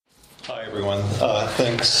everyone.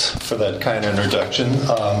 Thanks for that kind introduction.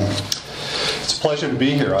 It's a pleasure to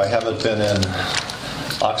be here. I haven't been in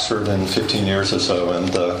Oxford in 15 years or so, and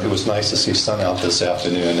it was nice to see sun out this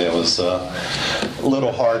afternoon. It was a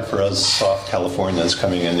little hard for us soft Californians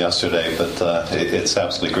coming in yesterday, but it's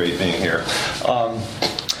absolutely great being here.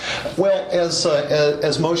 Well, as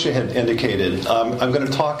Moshe had indicated, I'm going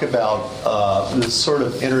to talk about this sort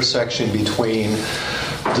of intersection between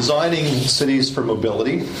designing cities for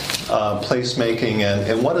mobility, placemaking,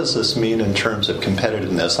 and what does this mean in terms of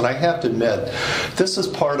competitiveness? And I have to admit, this is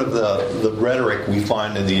part of the rhetoric we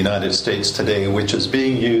find in the United States today, which is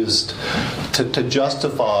being used to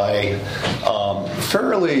justify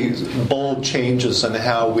fairly bold changes in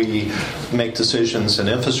how we make decisions in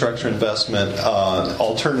infrastructure investment,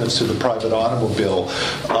 alternatives to the private automobile.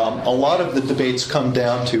 A lot of the debates come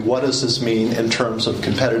down to what does this mean in terms of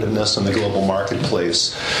competitiveness in the global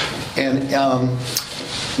marketplace. And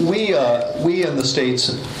we in the States,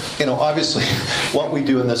 obviously what we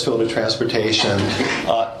do in this field of transportation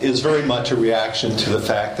is very much a reaction to the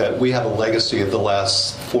fact that we have a legacy of the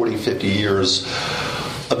last 40, 50 years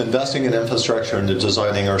of investing in infrastructure and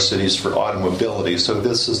designing our cities for automobility. So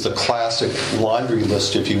this is the classic laundry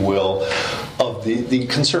list, if you will, of the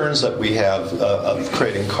concerns that we have of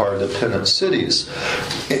creating car-dependent cities.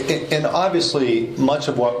 And obviously, much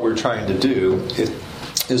of what we're trying to do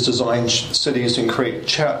is design cities and create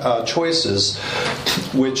choices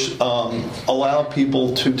which allow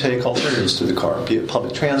people to take alternatives to the car, be it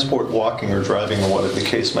public transport, walking, or driving, or whatever the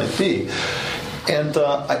case might be. And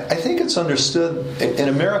I think it's understood in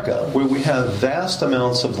America, where we have vast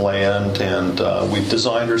amounts of land, and we've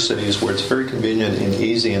designed our cities where it's very convenient and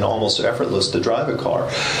easy and almost effortless to drive a car,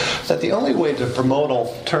 that the only way to promote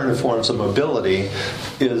alternative forms of mobility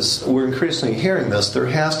is, we're increasingly hearing this, there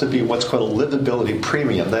has to be what's called a livability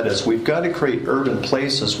premium. That is, we've got to create urban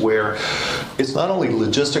places where it's not only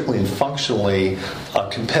logistically and functionally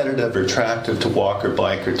competitive or attractive to walk or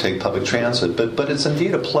bike or take public transit, but it's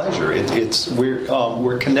indeed a pleasure.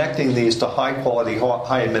 We're connecting these to high-quality,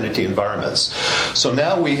 high-amenity environments. So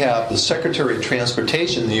now we have the Secretary of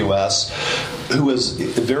Transportation in the U.S., who is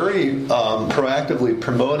very proactively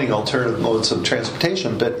promoting alternative modes of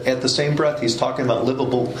transportation, but at the same breath, he's talking about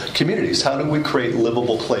livable communities. How do we create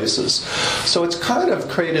livable places? So it's kind of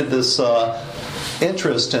created this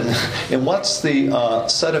interest in what's the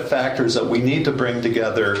set of factors that we need to bring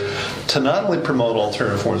together to not only promote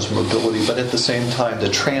alternative forms of mobility, but at the same time to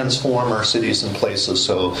transform our cities and places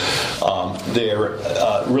so they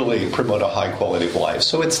really promote a high quality of life.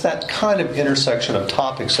 So it's that kind of intersection of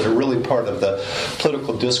topics that are really part of the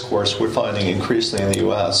political discourse we're finding increasingly in the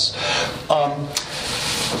U.S.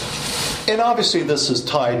 And obviously this is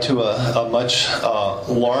tied to a much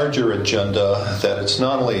larger agenda, that it's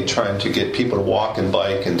not only trying to get people to walk and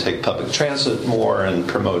bike and take public transit more and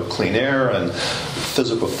promote clean air and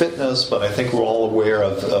physical fitness, but I think we're all aware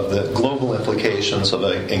of the global implications of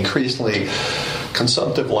an increasingly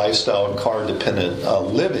consumptive lifestyle and car-dependent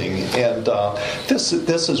living. And this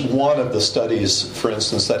is one of the studies, for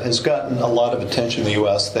instance, that has gotten a lot of attention in the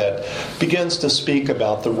U.S. that begins to speak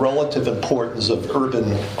about the relative importance of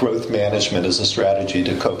urban growth management as a strategy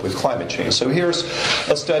to cope with climate change. So here's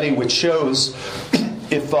a study which shows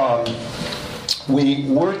if we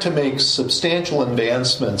were to make substantial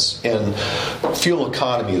advancements in fuel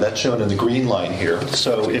economy, that's shown in the green line here.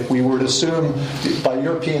 So if we were to assume, by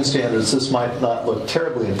European standards, this might not look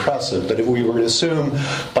terribly impressive, but if we were to assume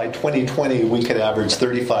by 2020 we could average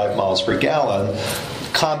 35 miles per gallon,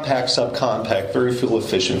 compact, subcompact, very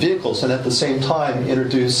fuel-efficient vehicles, and at the same time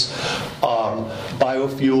introduce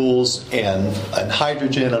biofuels and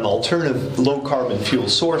hydrogen and alternative low-carbon fuel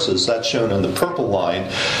sources, that's shown in the purple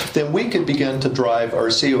line, then we could begin to drive our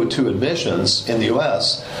CO2 emissions in the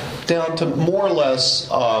U.S. down to more or less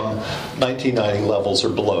 1990 levels or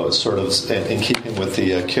below, sort of in keeping with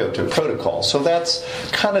the Kyoto Protocol. So that's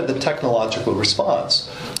kind of the technological response.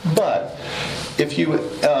 But if you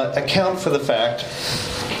account for the fact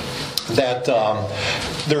that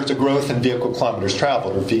there's a growth in vehicle kilometers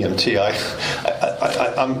traveled, or VMT.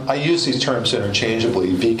 I use these terms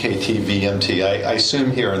interchangeably, VKT, VMT. I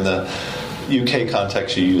assume here in the UK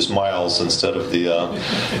context you use miles instead of the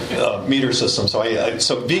meter system. So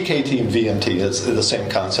VKT and VMT is the same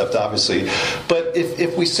concept, obviously. But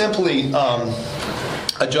if we simply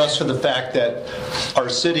adjust for the fact that our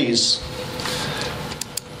cities,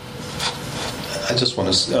 I just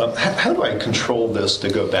want to. How do I control this to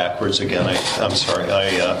go backwards again? I'm sorry.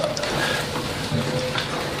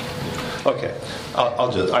 Okay,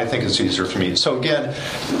 I think it's easier for me. So again,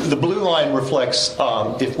 the blue line reflects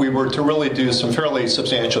if we were to really do some fairly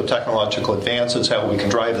substantial technological advances, how we can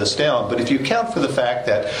drive this down. But if you account for the fact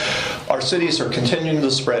that our cities are continuing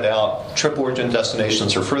to spread out, trip origin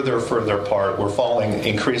destinations are further and further apart, we're following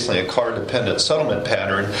increasingly a car-dependent settlement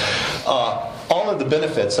pattern, all of the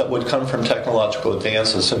benefits that would come from technological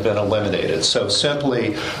advances have been eliminated. So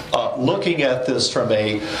simply looking at this from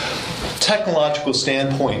a technological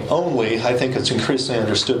standpoint only, I think it's increasingly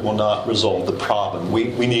understood will not resolve the problem. We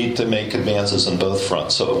need to make advances on both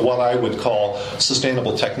fronts. So what I would call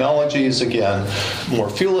sustainable technologies, again, more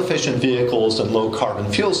fuel-efficient vehicles and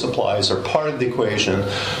low-carbon fuel supplies are part of the equation,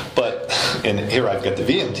 but, and here I've got the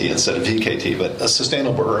VMT instead of VKT, but a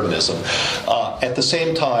sustainable urbanism. At the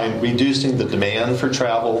same time, reducing the demand for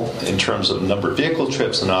travel in terms of number of vehicle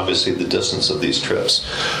trips and obviously the distance of these trips.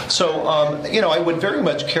 So, I would very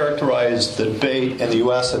much characterize the debate in the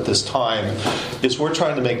U.S. at this time is we're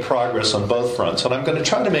trying to make progress on both fronts. And I'm going to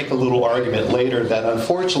try to make a little argument later that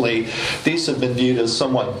unfortunately these have been viewed as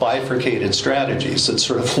somewhat bifurcated strategies. It's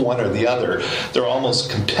sort of one or the other. They're almost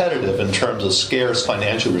competitive in terms of scarce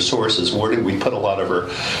financial resources. Where do we put a lot of our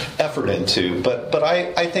effort into? But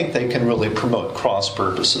I think they can really promote cross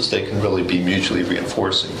purposes. They can really be mutually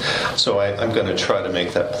reinforcing. So I'm going to try to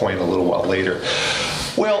make that point a little while later.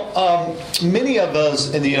 Well, many of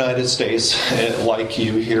us in the United States, like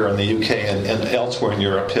you here in the UK and elsewhere in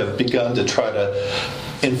Europe, have begun to try to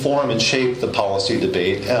inform and shape the policy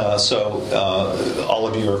debate. So all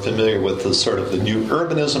of you are familiar with the sort of the new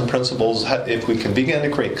urbanism principles. If we can begin to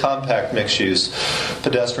create compact mixed-use,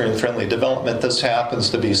 pedestrian-friendly development, this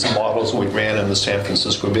happens to be some models we ran in the San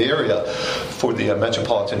Francisco Bay Area for the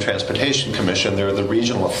Metropolitan Transportation Commission. They're the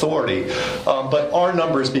regional authority. But our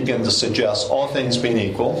numbers begin to suggest all things being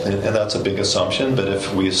equal, and that's a big assumption, but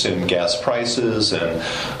if we assume gas prices and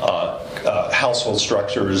household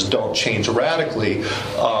structures don't change radically,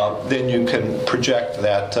 then you can project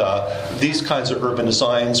that these kinds of urban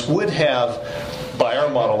designs would have, by our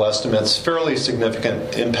model estimates, fairly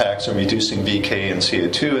significant impacts on reducing VK and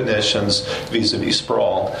CO2 emissions vis-a-vis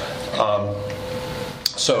sprawl.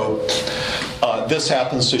 So this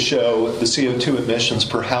happens to show the CO2 emissions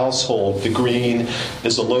per household. The green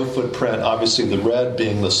is a low footprint. Obviously, the red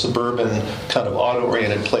being the suburban kind of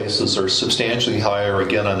auto-oriented places are substantially higher,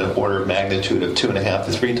 again, on the order of magnitude of 2.5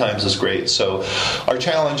 to 3 times as great. So our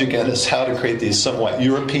challenge, again, is how to create these somewhat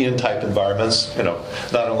European-type environments, not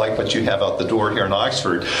unlike what you have out the door here in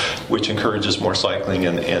Oxford, which encourages more cycling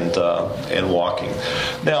and walking.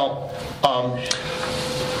 Now,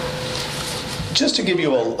 just to give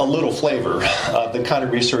you a little flavor, the kind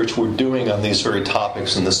of research we're doing on these very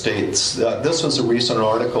topics in the States, this was a recent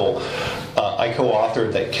article I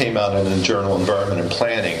co-authored that came out in the journal Environment and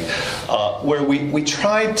Planning, where we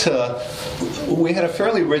tried to, we had a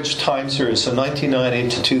fairly rich time series from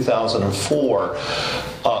 1990 to 2004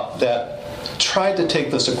 that tried to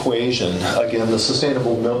take this equation, again, the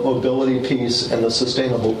sustainable mobility piece and the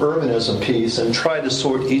sustainable urbanism piece, and try to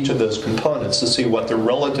sort each of those components to see what the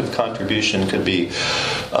relative contribution could be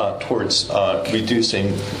towards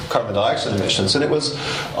reducing carbon dioxide emissions. And it was,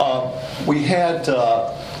 we had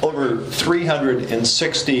over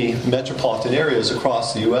 360 metropolitan areas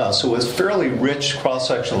across the U.S., so it was fairly rich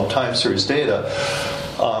cross-sectional time series data.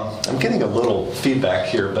 I'm getting a little feedback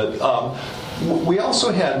here, but we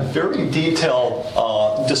also had very detailed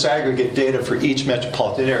disaggregate data for each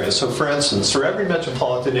metropolitan area. So for instance, for every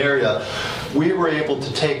metropolitan area, we were able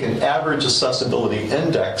to take an average accessibility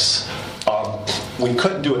index. We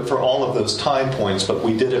couldn't do it for all of those time points, but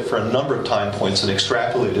we did it for a number of time points and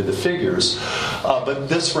extrapolated the figures. But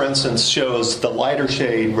this, for instance, shows the lighter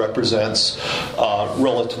shade represents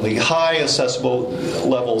relatively high accessible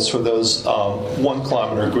levels for those 1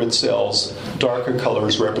 kilometer grid cells. Darker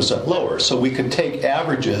colors represent lower. So we could take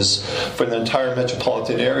averages for the entire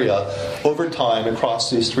metropolitan area over time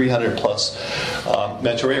across these 300 plus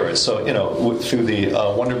metro areas. So, through the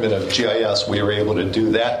wonderment of GIS, we were able to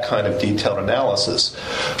do that kind of detailed analysis.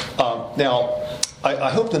 Now,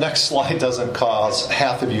 I hope the next slide doesn't cause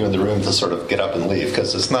half of you in the room to sort of get up and leave,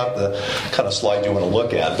 because it's not the kind of slide you want to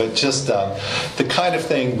look at, but just the kind of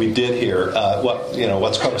thing we did here,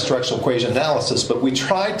 what's called a structural equation analysis, but we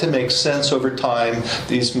tried to make sense over time,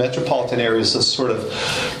 these metropolitan areas, this sort of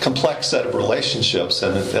complex set of relationships,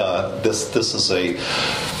 and this is a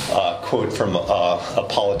quote from a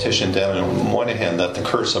politician down in Moynihan that the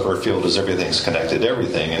curse of our field is everything's connected to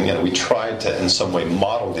everything. And, we tried to, in some way,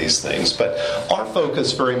 model these things. But our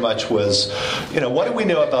focus very much was, what do we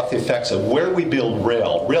know about the effects of where we build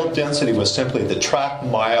rail? Rail density was simply the track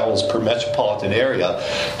miles per metropolitan area.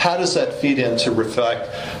 How does that feed in to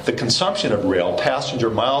reflect the consumption of rail, passenger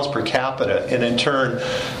miles per capita, and in turn,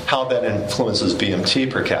 how that influences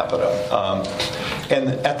BMT per capita? And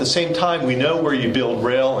at the same time, we know where you build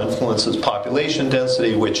rail influences population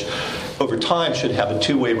density, which over time should have a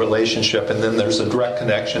two-way relationship, and then there's a direct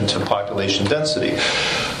connection to population density.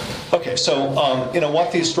 Okay, so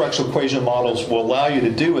what these structural equation models will allow you to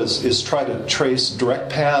do is try to trace direct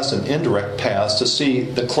paths and indirect paths to see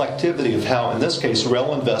the collectivity of how, in this case,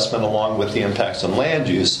 rail investment along with the impacts on land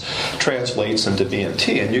use translates into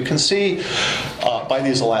BMT. And you can see by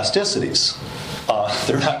these elasticities,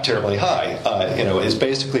 they're not terribly high. Is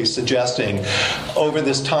basically suggesting over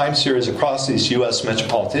this time series across these U.S.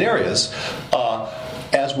 metropolitan areas,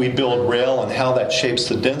 as we build rail and how that shapes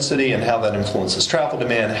the density and how that influences travel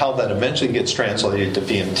demand, how that eventually gets translated to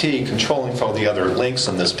BMT, controlling for all the other links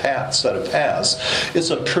in this set of paths, it's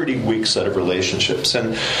a pretty weak set of relationships.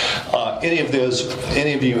 And any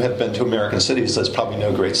of you have been to American cities, that's probably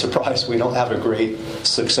no great surprise. We don't have a great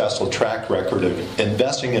successful track record of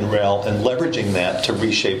investing in rail and leveraging that to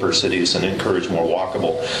reshape our cities and encourage more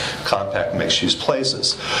walkable, compact, mixed-use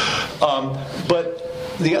places. But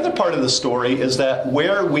the other part of the story is that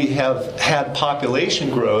where we have had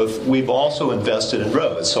population growth, we've also invested in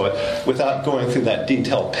roads. So without going through that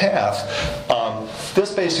detailed path,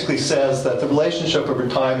 this basically says that the relationship over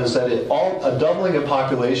time is that a doubling of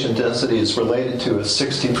population density is related to a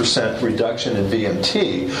 60% reduction in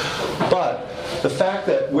VMT. But the fact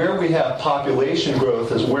that where we have population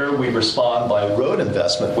growth is where we respond by road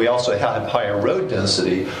investment, we also have higher road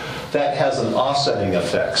density, that has an offsetting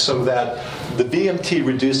effect, so that the VMT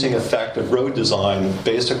reducing effect of road design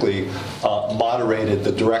basically moderated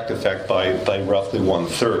the direct effect by roughly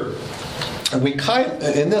 1/3. And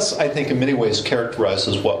and this, I think, in many ways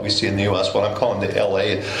characterizes what we see in the U.S., what I'm calling the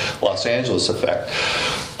LA Los Angeles effect.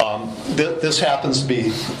 This happens to be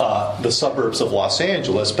the suburbs of Los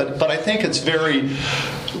Angeles, but I think it's very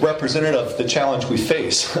representative of the challenge we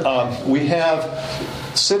face. We have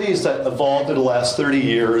cities that evolved in the last 30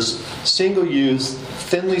 years, single-use,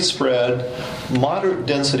 thinly spread, moderate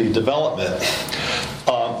density development.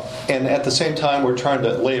 And at the same time, we're trying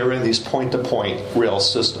to layer in these point-to-point rail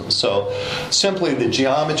systems. So simply the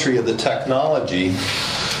geometry of the technology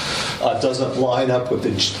doesn't line up with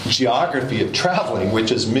the geography of traveling,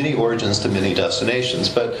 which is many origins to many destinations.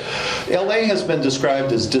 But LA has been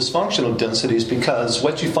described as dysfunctional densities because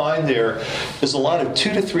what you find there is a lot of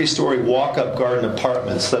 2 to 3 story walk-up garden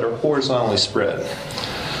apartments that are horizontally spread.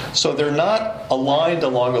 So they're not aligned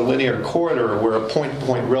along a linear corridor where a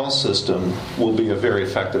point-to-point rail system will be a very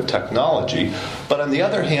effective technology. But on the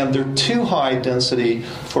other hand, they're too high density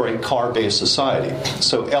for a car-based society.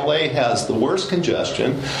 So LA has the worst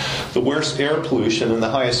congestion, the worst air pollution, and the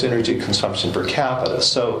highest energy consumption per capita.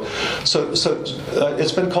 So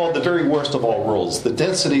it's been called the very worst of all worlds. The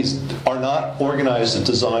densities are not organized and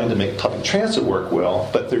designed to make public transit work well,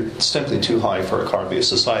 but they're simply too high for a car-based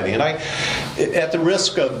society. And at the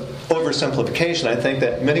risk of oversimplification, I think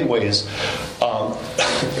that in many ways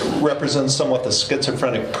represents somewhat the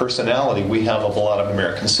schizophrenic personality we have of a lot of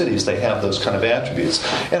American cities. They have those kind of attributes.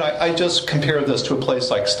 And I just compare this to a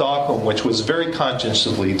place like Stockholm, which was very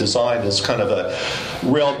consciously designed as kind of a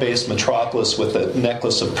rail-based metropolis with a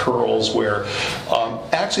necklace of pearls, where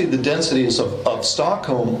actually the densities of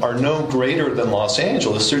Stockholm are no greater than Los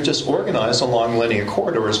Angeles. They're just organized along linear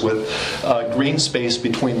corridors with green space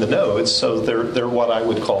between the nodes, so they're what I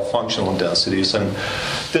would call functional densities. And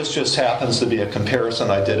this just happens to be a comparison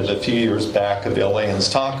I did a few years back of LA and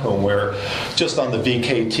Stockholm, where just on the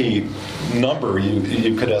VKT number,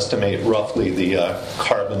 you could estimate roughly the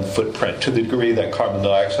carbon footprint, to the degree that carbon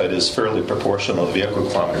dioxide is fairly proportional to vehicle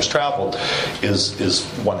kilometers traveled, is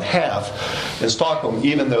 1/2. In Stockholm,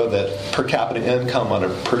 even though that per capita income on a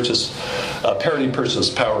parity purchase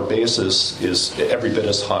power basis is every bit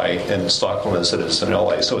as high in Stockholm as it is in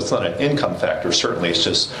LA. So it's not an income factor, certainly. It's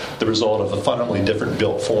just the result of a fundamentally different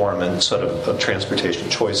built form and sort of transportation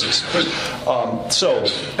choices.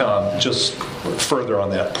 Just further on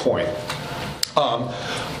that point.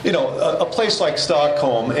 A place like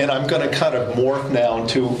Stockholm, and I'm going to kind of morph now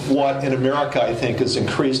to what in America I think is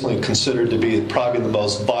increasingly considered to be probably the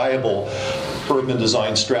most viable urban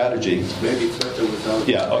design strategy. Maybe further without.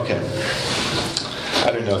 Yeah, okay.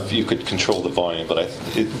 I don't know if you could control the volume, but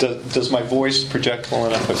does my voice project well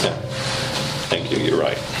enough? Okay. Thank you, you're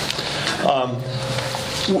right.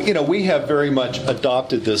 we have very much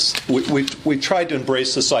adopted this. We tried to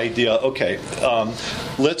embrace this idea, okay,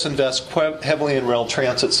 let's invest heavily in rail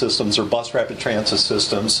transit systems or bus rapid transit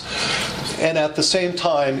systems, and at the same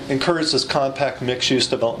time encourage this compact mixed-use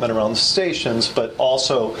development around the stations, but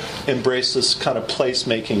also embrace this kind of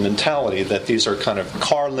place-making mentality that these are kind of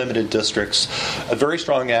car-limited districts, a very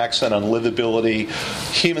strong accent on livability,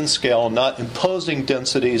 human scale, not imposing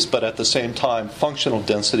densities, but at the same time functional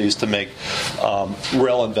densities to make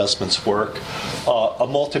rail investments work, a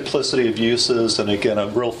multiplicity of uses, and again, a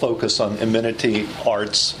real focus on amenity,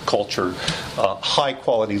 arts, culture,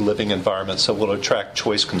 high-quality living environments that will attract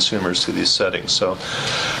choice consumers to these settings. So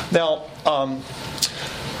now,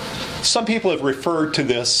 some people have referred to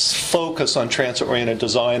this focus on transit-oriented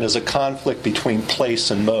design as a conflict between place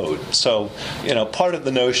and mode. So, part of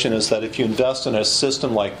the notion is that if you invest in a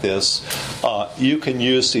system like this, you can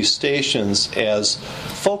use these stations as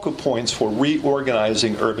focal points for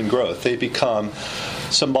reorganizing urban growth. They become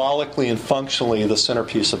symbolically and functionally the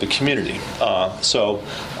centerpiece of a community. So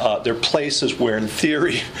they're places where, in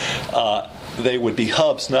theory, they would be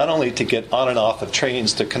hubs not only to get on and off of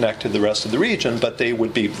trains to connect to the rest of the region, but they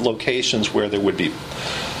would be locations where there would be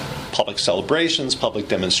public celebrations, public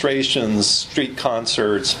demonstrations, street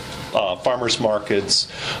concerts, farmers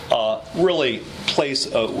markets, really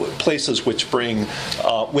places which bring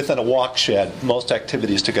within a walk shed most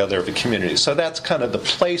activities together of a community. So that's kind of the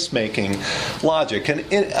place-making logic. And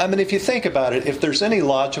if you think about it, if there's any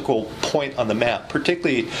logical point on the map,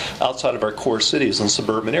 particularly outside of our core cities and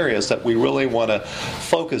suburban areas, that we really want to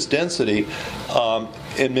focus density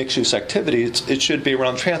in mixed-use activities, it should be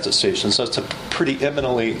around transit stations. That's a pretty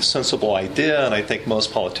eminently sensible idea, and I think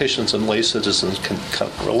most politicians and lay citizens can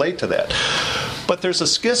relate to that. But there's a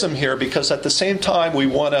schism here because at the same time we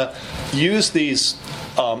want to use these,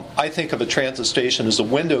 I think of a transit station as a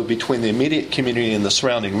window between the immediate community and the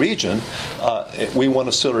surrounding region. We want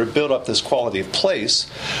to sort of build up this quality of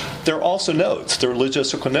place. They're also nodes. They're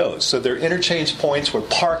logistical nodes. So they're interchange points where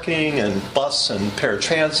parking and bus and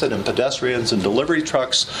paratransit and pedestrians and delivery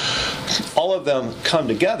trucks, all of them come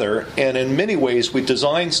together. And in many ways, we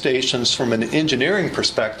design stations from an engineering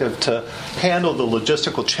perspective to handle the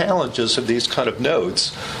logistical challenges of these kind of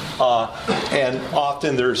nodes. And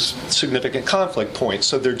often there's significant conflict points.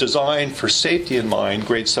 So they're designed for safety in mind,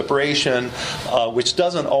 grade separation, which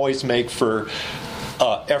doesn't always make for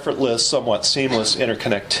effortless, somewhat seamless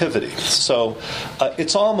interconnectivity. So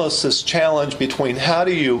it's almost this challenge between how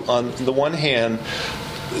do you, on the one hand,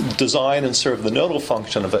 design and serve the nodal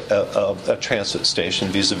function of a transit station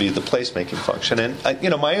vis-a-vis the placemaking function. And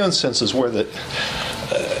my own sense is where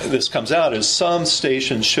this comes out is some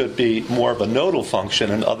stations should be more of a nodal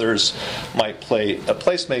function and others might play a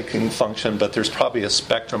placemaking function, but there's probably a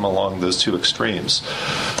spectrum along those two extremes.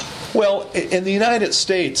 Well, in the United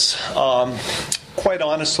States, quite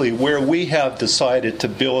honestly, where we have decided to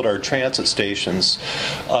build our transit stations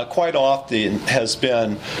quite often has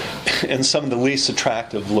been in some of the least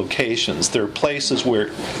attractive locations. There are places where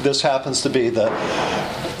this happens to be the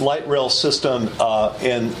light rail system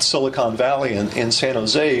in Silicon Valley in San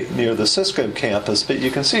Jose near the Cisco campus, but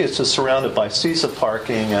you can see it's just surrounded by seats of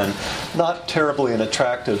parking and not terribly an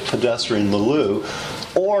attractive pedestrian milieu.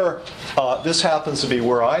 Or this happens to be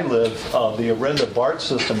where I live, the Orinda BART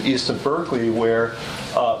system east of Berkeley, where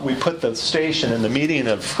we put the station in the median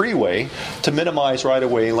of freeway to minimize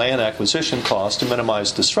right-of-way land acquisition costs, to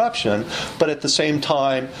minimize disruption, but at the same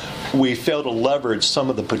time, we fail to leverage some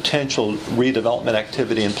of the potential redevelopment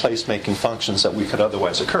activity and placemaking functions that we could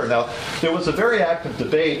otherwise occur. Now, there was a very active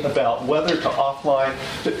debate about whether to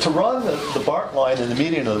run the BART line in the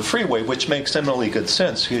median of the freeway, which makes eminently good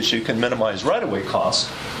sense because you can minimize right-of-way costs.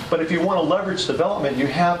 But if you want to leverage development, you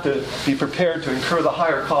have to be prepared to incur the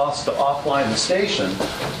higher cost to offline the station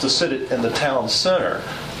to sit it in the town center,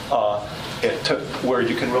 where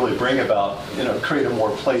you can really bring about, create a more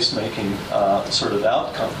place-making sort of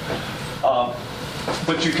outcome.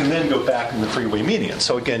 But you can then go back in the freeway median.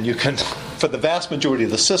 So again, you can, for the vast majority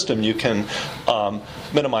of the system, you can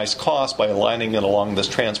minimize costs by aligning it along this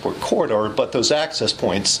transport corridor, but those access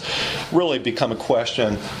points really become a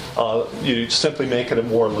question. You simply make it a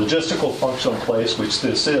more logistical, functional place, which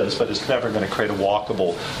this is, but it's never going to create a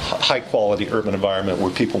walkable, high-quality urban environment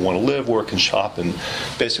where people want to live, work, and shop, and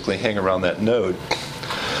basically hang around that node.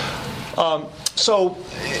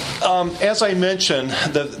 As I mentioned,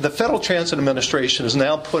 the Federal Transit Administration is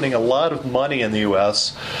now putting a lot of money in the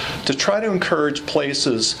U.S. to try to encourage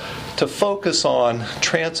places to focus on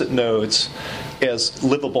transit nodes as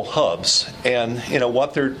livable hubs. And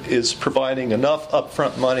what there is providing enough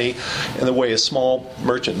upfront money in the way of small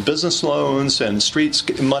merchant business loans and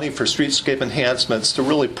money for streetscape enhancements to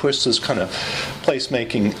really push this kind of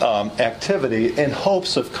placemaking activity in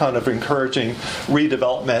hopes of kind of encouraging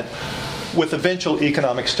redevelopment with eventual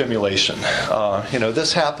economic stimulation.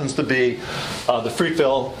 This happens to be the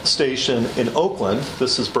Fruitvale Station in Oakland.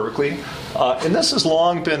 This is Berkeley. And this has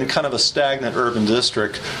long been kind of a stagnant urban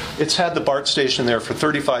district. It's had the BART station there for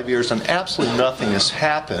 35 years, and absolutely nothing has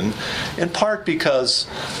happened, in part because,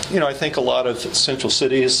 I think a lot of central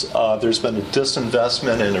cities, there's been a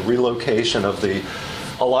disinvestment and a relocation of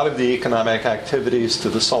a lot of the economic activities to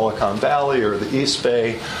the Silicon Valley or the East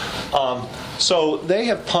Bay. So they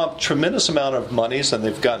have pumped tremendous amount of monies, and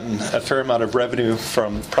they've gotten a fair amount of revenue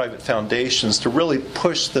from private foundations to really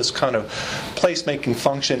push this kind of placemaking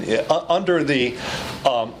function under the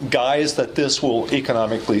guise that this will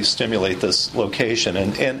economically stimulate this location.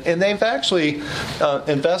 And they've actually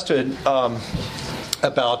invested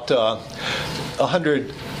about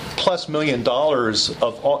 $100+ million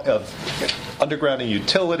of undergrounding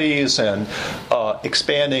utilities and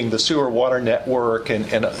expanding the sewer water network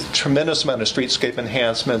and a tremendous amount of streetscape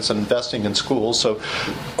enhancements and investing in schools. So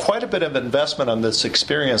quite a bit of investment on this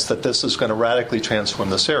experience that this is going to radically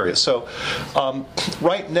transform this area. So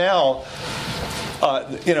right now,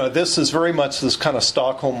 this is very much this kind of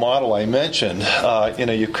Stockholm model I mentioned.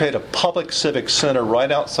 You create a public civic center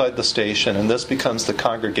right outside the station, and this becomes the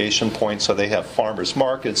congregation point. So they have farmers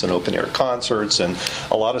markets and open air concerts and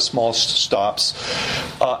a lot of small stops.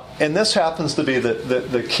 And this happens to be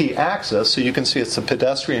the key access. So you can see it's a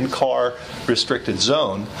pedestrian car restricted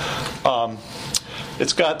zone.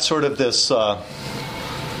 It's got sort of this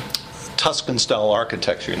Tuscan-style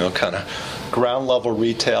architecture, kind of ground level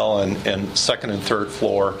retail and second and third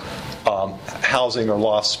floor housing or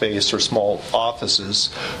loft space or small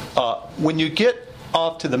offices. When you get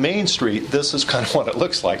off to the main street, this is kind of what it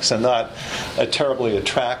looks like. So not a terribly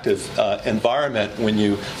attractive environment when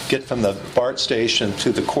you get from the BART station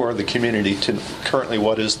to the core of the community to currently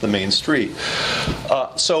what is the main street.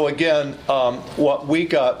 So again, what we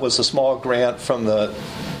got was a small grant from the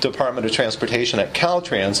Department of Transportation at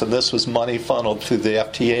Caltrans, and this was money funneled through the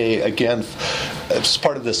FTA, again, as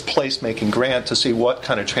part of this placemaking grant to see what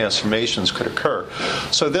kind of transformations could occur.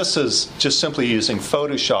 So this is just simply using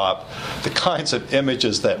Photoshop, the kinds of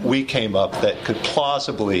images that we came up that could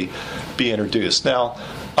plausibly be introduced. Now,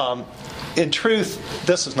 in truth,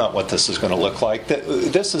 this is not what this is going to look like.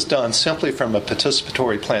 This is done simply from a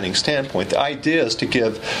participatory planning standpoint. The idea is to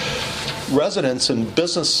give residents and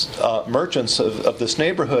business merchants of this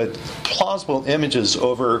neighborhood plausible images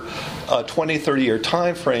over a 20, 30-year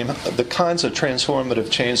time frame, the kinds of transformative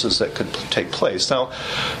changes that could take place. Now,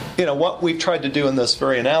 what we've tried to do in this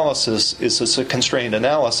very analysis is it's a constrained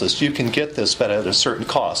analysis. You can get this, but at a certain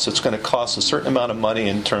cost. It's going to cost a certain amount of money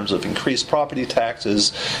in terms of increased property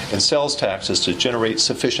taxes and sales taxes to generate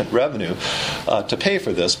sufficient revenue to pay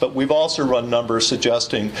for this. But we've also run numbers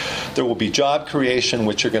suggesting there will be job creation,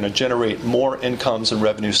 which are going to generate more incomes and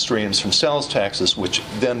revenue streams from sales taxes, which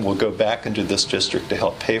then will go back into this district to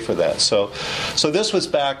help pay for that. So this was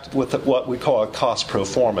backed with what we call a cost pro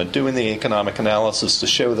forma, doing the economic analysis to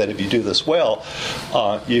show that if you do this well,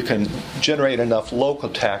 you can generate enough local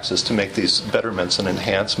taxes to make these betterments and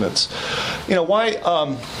enhancements. Why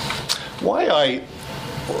I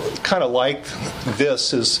kind of like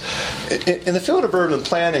this is, in the field of urban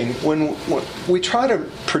planning, when we try to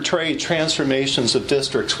portray transformations of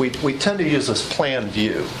districts, we tend to use this plan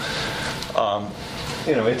view.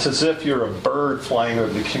 It's as if you're a bird flying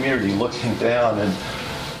over the community looking down, and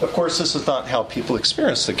of course this is not how people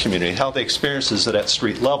experience the community. How they experience is at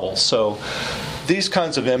street level. So these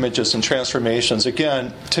kinds of images and transformations,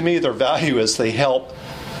 again, to me their value is they help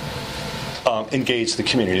engage the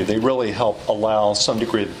community. They really help allow some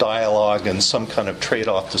degree of dialogue and some kind of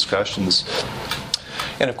trade-off discussions.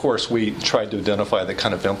 And of course, we tried to identify the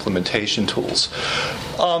kind of implementation tools.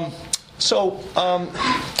 So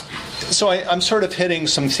I'm sort of hitting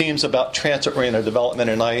some themes about transit-oriented development,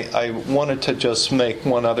 and I wanted to just make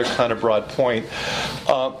one other kind of broad point.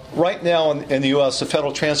 Right now in the U.S., the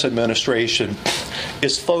Federal Transit Administration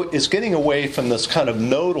is getting away from this kind of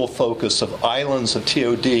nodal focus of islands of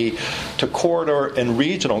TOD to corridor and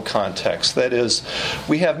regional context. That is,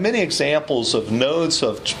 we have many examples of nodes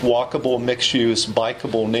of walkable, mixed-use,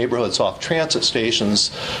 bikeable neighborhoods off transit stations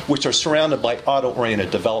which are surrounded by auto-oriented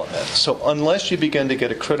development. So unless you begin to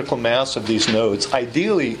get a critical mass of these nodes,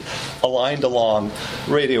 ideally aligned along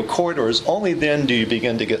radial corridors, only then do you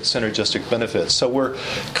begin to get synergistic benefits. So we're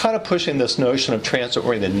kind of pushing this notion of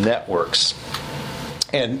transit-oriented networks.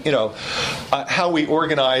 And how we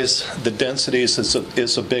organize the densities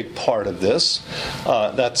is a big part of this.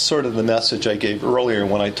 That's sort of the message I gave earlier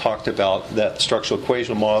when I talked about that structural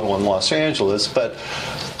equation model in Los Angeles. But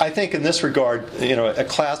I think in this regard, a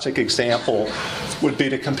classic example would be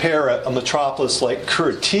to compare a metropolis like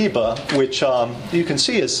Curitiba, which you can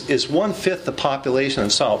see is 1/5 the population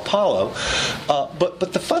of Sao Paulo.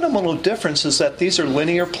 But the fundamental difference is that these are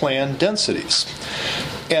linear plan densities.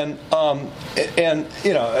 And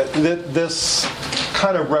this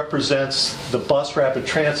kind of represents the bus rapid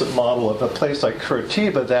transit model of a place like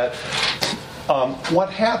Curitiba, that what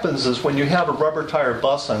happens is when you have a rubber tire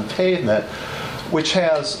bus on pavement, which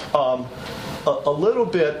has a little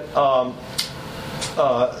bit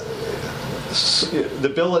the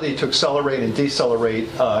ability to accelerate and decelerate,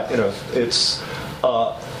 it's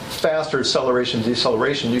faster acceleration,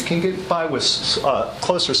 deceleration, you can get by with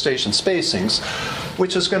closer station spacings,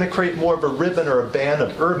 which is going to create more of a ribbon or a band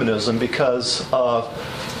of urbanism, because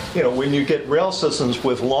when you get rail systems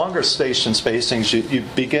with longer station spacings, you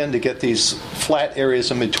begin to get these flat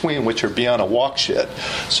areas in between, which are beyond a walk shed.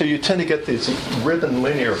 So you tend to get these ribbon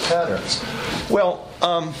linear patterns. Well,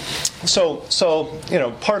 so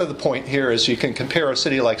part of the point here is you can compare a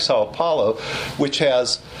city like Sao Paulo, which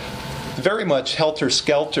has very much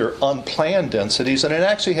helter-skelter, unplanned densities, and it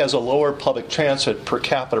actually has a lower public transit per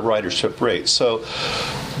capita ridership rate. So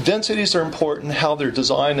densities are important. How they're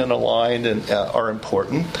designed and aligned are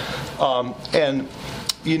important. And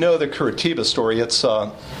the Curitiba story. It's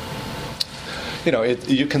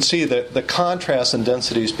you can see the contrast in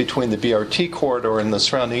densities between the BRT corridor and the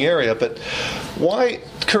surrounding area. But why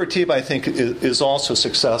Curitiba, I think, is also a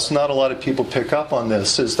success, not a lot of people pick up on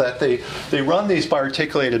this, is that they run these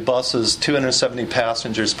biarticulated buses, 270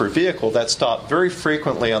 passengers per vehicle, that stop very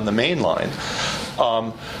frequently on the main line.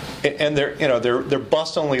 And they're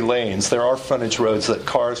bus-only lanes. There are frontage roads that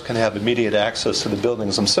cars can have immediate access to the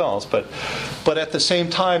buildings themselves. But at the same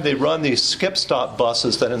time, they run these skip-stop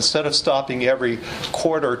buses that instead of stopping every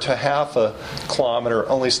quarter to half a kilometer,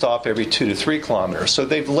 only stop every 2 to 3 kilometers. So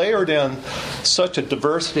they've layered in such a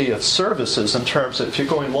diversity of services in terms of if you're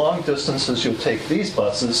going long distances, you'll take these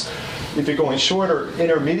buses. If you're going shorter,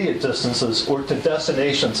 intermediate distances, or to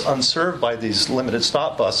destinations unserved by these limited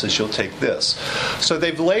stop buses, you'll take this. So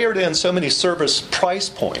they've layered in so many service price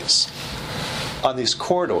points on these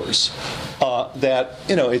corridors that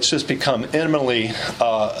it's just become eminently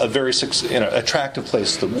a very attractive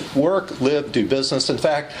place to work, live, do business. In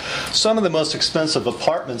fact, some of the most expensive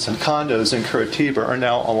apartments and condos in Curitiba are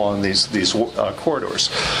now along these corridors.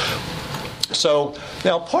 So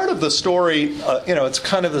now part of the story, it's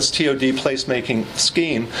kind of this TOD placemaking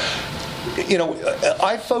scheme.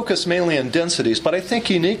 I focus mainly on densities, but I think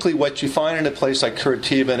uniquely what you find in a place like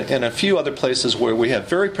Curitiba and a few other places where we have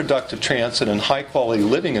very productive transit and high-quality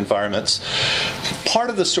living environments, part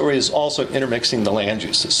of the story is also intermixing the land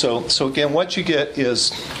uses. So again, what you get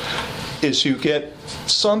is you get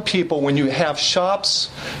some people, when you have shops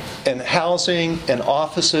and housing and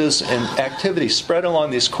offices and activity spread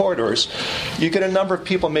along these corridors, you get a number of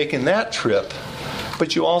people making that trip,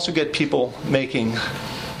 but you also get people making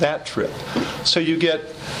that trip. So you get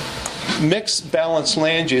mixed balanced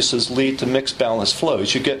land uses lead to mixed balanced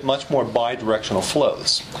flows. You get much more bidirectional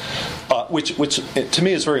flows, which to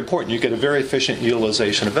me is very important. You get a very efficient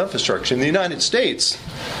utilization of infrastructure. In the United States,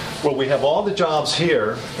 where we have all the jobs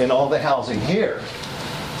here and all the housing here,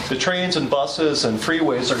 the trains and buses and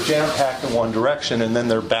freeways are jam-packed in one direction, and then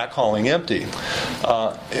they're backhauling empty.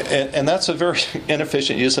 And that's a very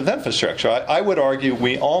inefficient use of infrastructure. I would argue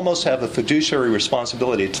we almost have a fiduciary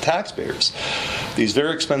responsibility to taxpayers. These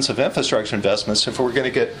very expensive infrastructure investments, if we're going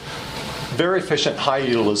to get very efficient high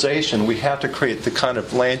utilization, we have to create the kind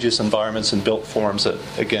of land use environments and built forms that,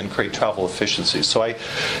 again, create travel efficiency. So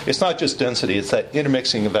it's not just density, it's that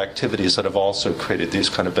intermixing of activities that have also created these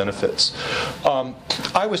kind of benefits.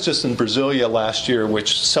 I was just in Brasilia last year,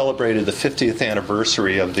 which celebrated the 50th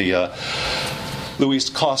anniversary of the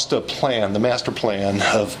Luiz Costa plan, the master plan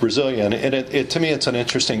of Brasilia. And to me, it's an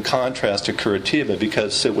interesting contrast to Curitiba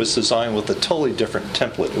because it was designed with a totally different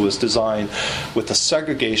template. It was designed with a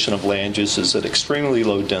segregation of land uses at extremely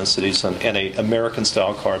low densities and an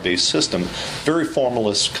American-style car-based system, very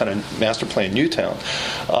formalist kind of master plan Newtown,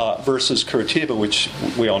 versus Curitiba, which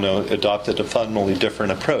we all know adopted a fundamentally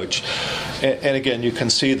different approach. And again, you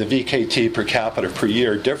can see the VKT per capita per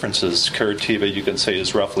year differences. Curitiba, you can say,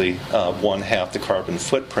 is roughly one half the carbon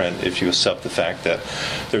footprint if you accept the fact that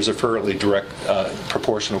there's a fairly direct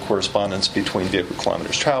proportional correspondence between vehicle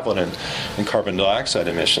kilometers traveled and carbon dioxide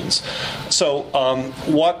emissions. So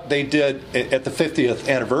what they did at the 50th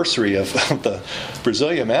anniversary of the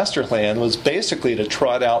Brasilia Master Plan was basically to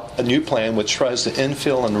trot out a new plan which tries to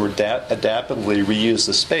infill and adaptively reuse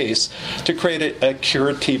the space to create a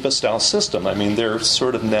Curitiba-style system. I mean, they're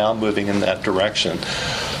sort of now moving in that direction.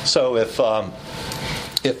 So if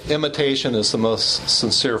imitation is the most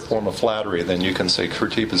sincere form of flattery, then you can say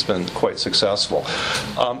Curitiba has been quite successful.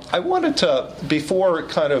 I wanted to, before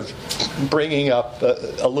kind of bringing up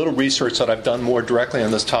a little research that I've done more directly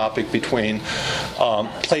on this topic between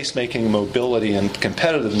placemaking, mobility, and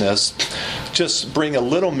competitiveness, just bring a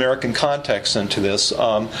little American context into this.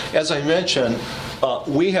 As I mentioned,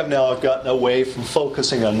 we have now gotten away from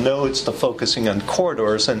focusing on nodes to focusing on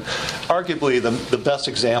corridors, and arguably the best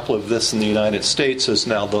example of this in the United States is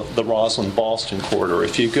now the Roslyn-Ballston corridor.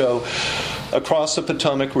 If you go across the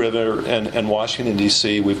Potomac River and Washington,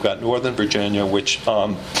 D.C., we've got Northern Virginia, which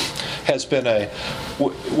has been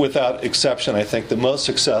without exception, I think, the most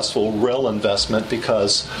successful rail investment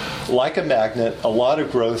because, like a magnet, a lot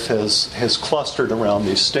of growth has clustered around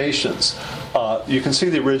these stations. You can see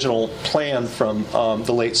the original plan from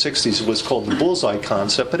the late 60s. It was called the bullseye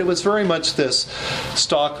concept, but it was very much this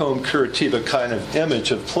Stockholm-Curitiba kind of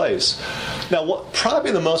image of place. Now,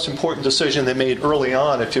 probably the most important decision they made early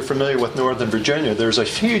on, if you're familiar with Northern Virginia, there's a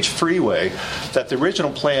huge freeway that the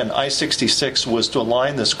original plan, I-66, was to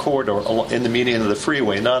align this corridor in the median of the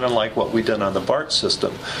freeway, not unlike what we did on the BART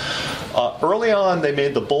system. Early on, they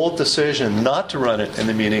made the bold decision not to run it in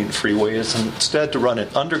the median freeway, instead to run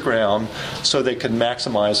it underground so they could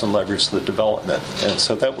maximize and leverage the development. And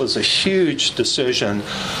so that was a huge decision,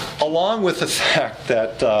 along with the fact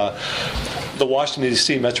that the Washington,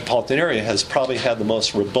 D.C. metropolitan area has probably had the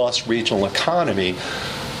most robust regional economy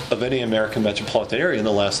of any American metropolitan area in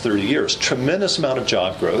the last 30 years. Tremendous amount of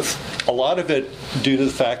job growth, a lot of it due to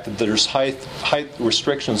the fact that there's height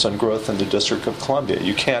restrictions on growth in the District of Columbia.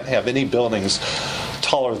 You can't have any buildings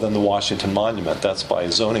taller than the Washington Monument. That's by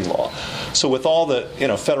zoning law. So with all the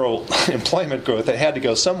federal employment growth, it had to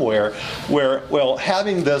go somewhere where, well,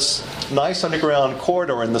 having this nice underground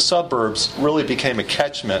corridor in the suburbs really became a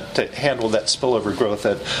catchment to handle that spillover growth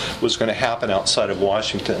that was going to happen outside of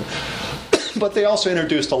Washington. But they also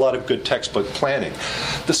introduced a lot of good textbook planning.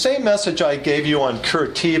 The same message I gave you on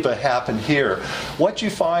Curitiba happened here. What you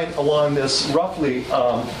find along this roughly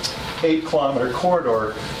 8-kilometer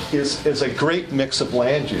corridor is a great mix of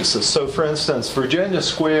land uses. So, for instance, Virginia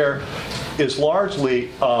Square is largely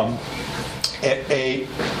a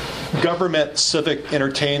government civic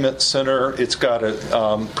entertainment center. It's got a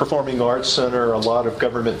performing arts center, a lot of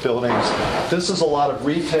government buildings. This is a lot of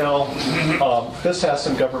retail. This has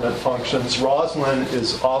some government functions. Roslyn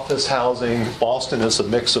is office housing. Ballston is a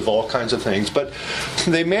mix of all kinds of things. But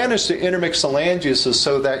they managed to intermix the land uses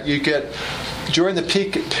so that you get, during the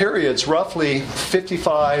peak periods, roughly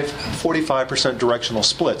 45% directional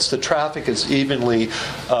splits. The traffic is evenly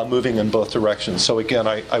moving in both directions. So again,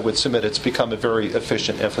 I would submit it's become a very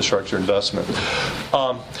efficient infrastructure investment.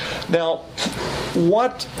 Now,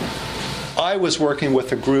 what I was working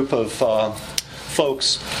with a group of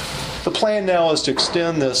folks. The plan now is to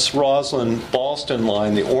extend this Roslyn-Ballston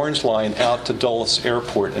line, the Orange Line, out to Dulles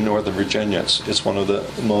Airport in Northern Virginia. It's one of the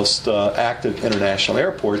most active international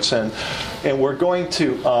airports, and we're going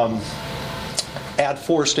to add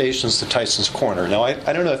 4 stations to Tyson's Corner. Now,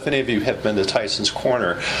 I don't know if any of you have been to Tyson's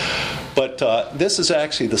Corner, but this is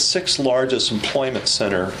actually the 6th largest employment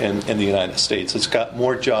center in the United States. It's got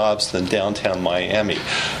more jobs than downtown Miami.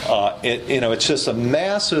 It's just a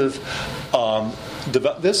massive.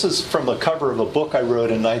 This is from the cover of a book I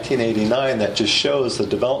wrote in 1989 that just shows the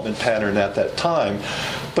development pattern at that time.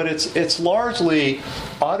 But it's largely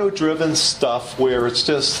auto-driven stuff where it's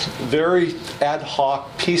just very ad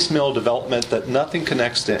hoc, piecemeal development that nothing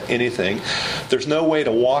connects to anything. There's no way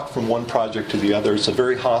to walk from one project to the other. It's a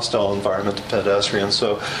very hostile environment to pedestrians.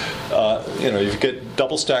 So, you get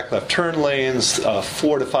double-stacked left turn lanes,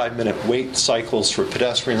 4 to 5 minute wait cycles for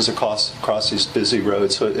pedestrians across these busy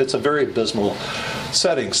roads. So it's a very abysmal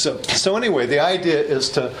setting. So anyway, the idea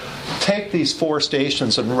is to take these 4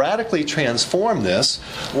 stations and radically transform this,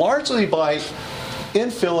 largely by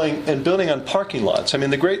infilling and building on parking lots. I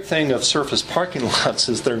mean, the great thing of surface parking lots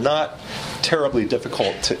is they're not terribly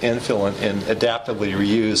difficult to infill and adaptively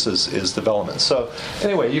reuse is development. So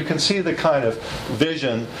anyway, you can see the kind of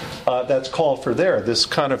vision that's called for there, this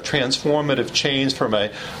kind of transformative change from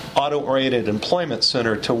a auto-oriented employment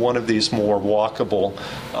center to one of these more walkable,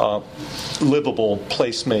 livable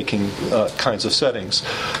place-making kinds of settings.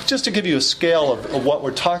 Just to give you a scale of what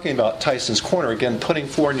we're talking about, Tysons Corner, again, putting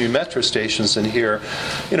 4 new metro stations in here,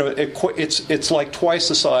 it's like twice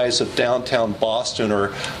the size of downtown Boston or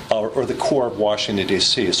the core of Washington,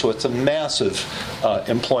 D.C. So it's a massive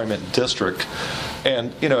employment district.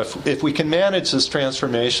 And if we can manage this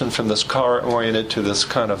transformation from this car-oriented to this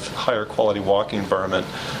kind of higher quality walking environment,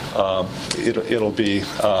 it'll be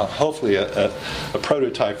hopefully a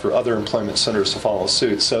prototype for other employment centers to follow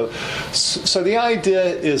suit. So the idea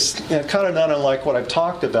is kind of not unlike what I've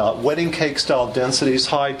talked about: wedding cake style densities,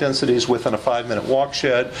 high densities within a 5-minute walk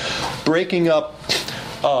shed, breaking up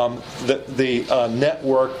the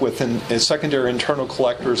network within secondary internal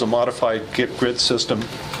collectors, a modified grid system.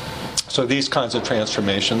 So these kinds of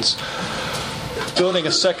transformations. Building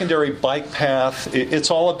a secondary bike path,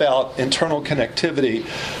 it's all about internal connectivity,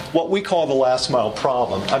 what we call the last mile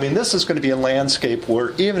problem. I mean, this is going to be a landscape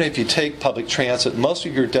where even if you take public transit, most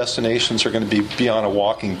of your destinations are going to be beyond a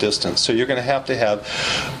walking distance. So you're going to have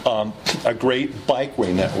a great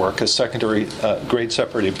bikeway network, a secondary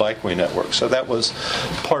grade-separated bikeway network. So that was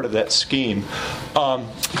part of that scheme.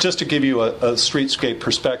 Just to give you a streetscape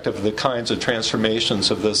perspective of the kinds of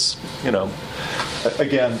transformations of this,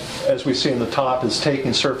 again, as we see in the top, is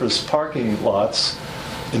taking surface parking lots,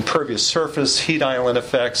 impervious surface, heat island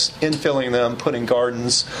effects, infilling them, putting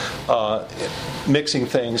gardens, mixing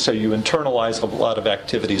things so you internalize a lot of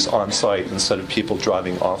activities on site instead of people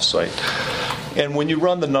driving off site. And when you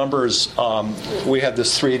run the numbers, we have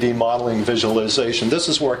this 3D modeling visualization. This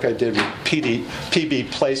is work I did with PB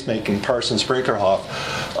Placemaking, Parsons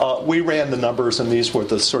Brinkerhoff. We ran the numbers, and these were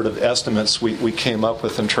the sort of estimates we came up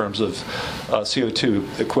with in terms of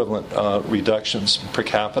CO2 equivalent reductions per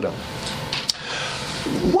capita.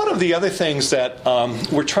 One of the other things that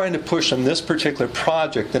we're trying to push in this particular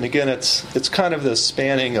project, and again, it's kind of the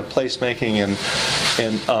spanning of placemaking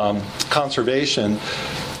and conservation,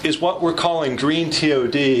 is what we're calling green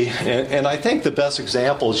TOD. And I think the best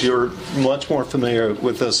examples, you're much more familiar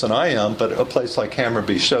with this than I am, but a place like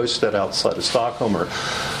Hammarby Sjöstedt outside of Stockholm, or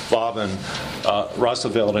Waben,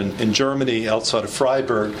 Rosseveld in Germany outside of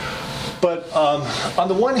Freiburg. But on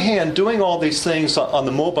the one hand, doing all these things on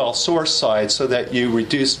the mobile source side so that you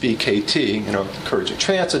reduce VKT, encouraging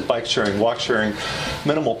transit, bike sharing, walk sharing,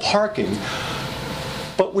 minimal parking.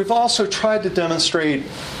 But we've also tried to demonstrate,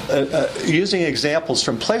 using examples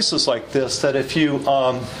from places like this, that if you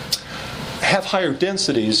have higher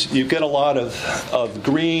densities, you get a lot of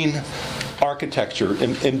green architecture,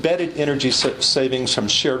 embedded energy savings from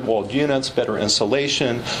shared walled units, better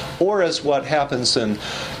insulation, or as what happens in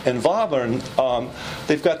Waben,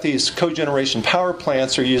 they've got these cogeneration power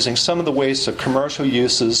plants are using some of the waste of commercial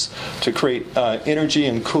uses to create energy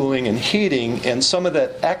and cooling and heating, and some of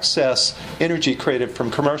that excess energy created from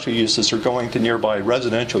commercial uses are going to nearby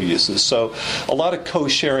residential uses. So a lot of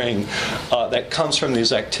co-sharing that comes from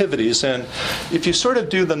these activities. And if you sort of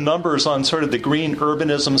do the numbers on sort of the green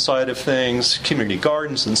urbanism side of things, community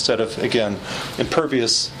gardens, instead of, again,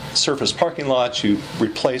 impervious surface parking lots, you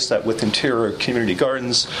replace that with interior community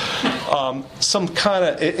gardens. Some kind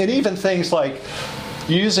of, and even things like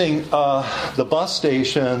using the bus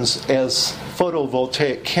stations as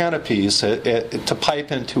photovoltaic canopies to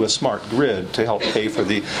pipe into a smart grid to help pay for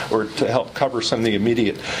or to help cover some of the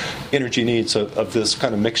immediate energy needs of this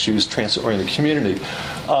kind of mixed-use transit-oriented community.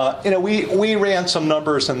 We ran some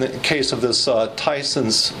numbers in the case of this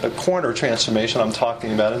Tysons Corner transformation I'm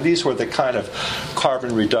talking about, and these were the kind of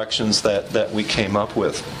carbon reductions that we came up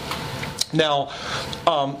with. Now,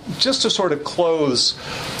 just to sort of close,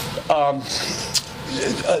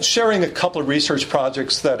 sharing a couple of research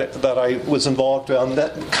projects that I was involved in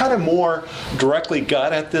that kind of more directly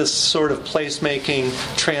got at this sort of placemaking,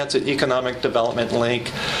 transit, economic development link.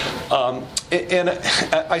 And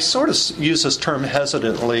I sort of use this term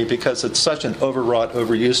hesitantly because it's such an overwrought,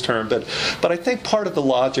 overused term, but I think part of the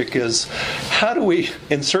logic is how do we,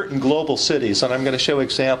 in certain global cities, and I'm going to show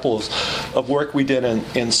examples of work we did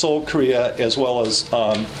in Seoul, Korea, as well as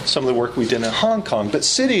some of the work we did in Hong Kong, but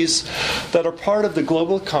cities that are part of the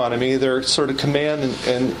global economy, they're sort of command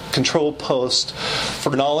and control post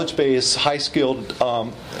for knowledge-based, high-skilled,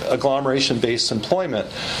 agglomeration-based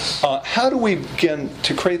employment. How do we begin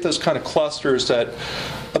to create those kind of clusters clusters that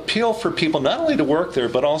appeal for people not only to work there,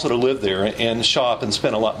 but also to live there and shop and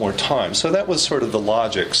spend a lot more time. So that was sort of the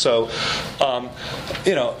logic. So,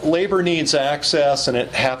 labor needs access, and it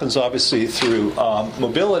happens obviously through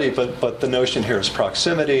mobility, but the notion here is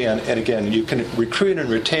proximity. And again, you can recruit and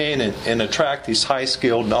retain and attract these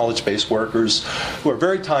high-skilled, knowledge-based workers who are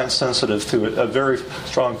very time-sensitive through a very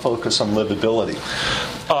strong focus on livability.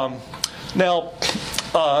 Now,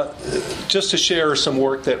 just to share some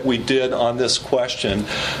work that we did on this question,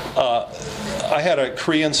 I had a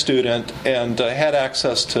Korean student, and I had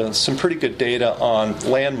access to some pretty good data on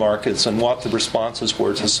land markets and what the responses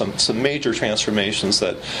were to some major transformations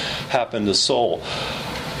that happened to Seoul.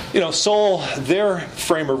 Seoul, their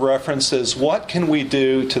frame of reference is, what can we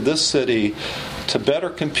do to this city to better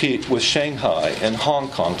compete with Shanghai and Hong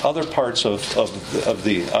Kong, other parts of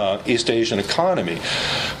the East Asian economy?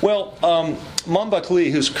 Well, Moon-Baek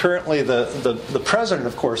Lee, who's currently the president,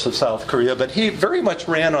 of course, of South Korea, but he very much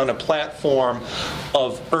ran on a platform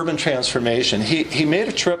of urban transformation. He made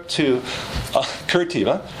a trip to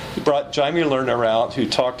Curitiba. He brought Jaime Lerner out, who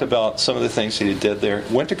talked about some of the things he did there,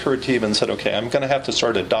 went to Curitiba and said, okay, I'm going to have to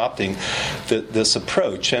start adopting this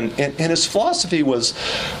approach. And his philosophy was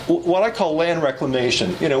what I call land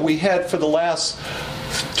reclamation. We had, for the last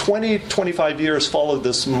 20, 25 years, followed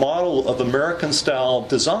this model of American-style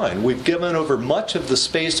design. We've given over much of the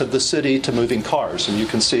space of the city to moving cars. And you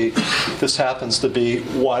can see this happens to be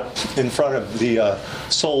what in front of the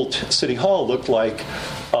Seoul City Hall looked like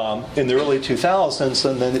in the early 2000s.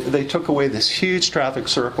 And then they took away this huge traffic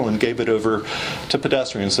circle and gave it over to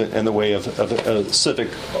pedestrians in the way of a civic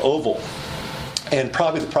oval. And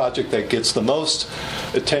probably the project that gets the most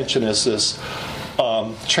attention is this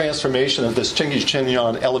transformation of this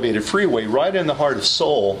Chingis-Chenyan elevated freeway right in the heart of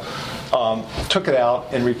Seoul. Took it out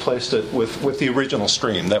and replaced it with the original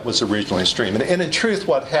stream that was originally stream. And in truth,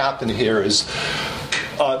 what happened here is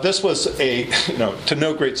this was to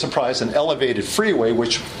no great surprise, an elevated freeway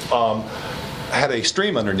which had a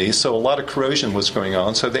stream underneath, so a lot of corrosion was going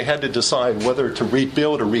on. So they had to decide whether to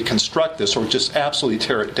rebuild or reconstruct this, or just absolutely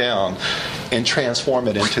tear it down and transform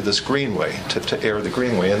it into this greenway, to air the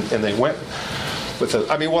greenway. And they went with it.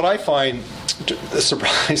 I mean, what I find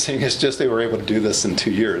surprising is just they were able to do this in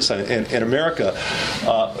 2 years. In America,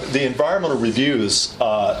 the environmental reviews,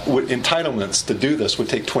 entitlements to do this would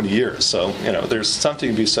take 20 years. So, there's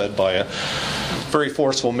something to be said by a very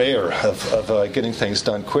forceful mayor of getting things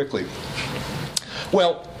done quickly.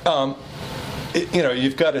 Well,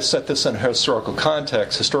 you've got to set this in a historical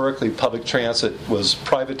context. Historically, public transit was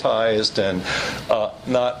privatized and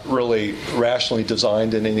not really rationally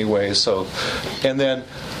designed in any way. And then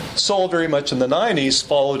Seoul, very much in the 90s,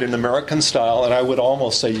 followed an American style, and I would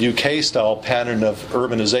almost say UK style pattern of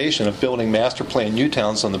urbanization, of building master plan new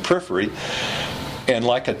towns on the periphery. And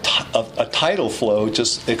like a tidal flow,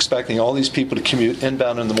 just expecting all these people to commute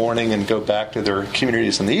inbound in the morning and go back to their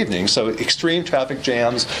communities in the evening. So extreme traffic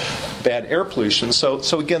jams, bad air pollution. So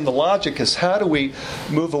again, the logic is, how do we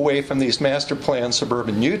move away from these master plan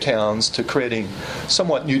suburban new towns to creating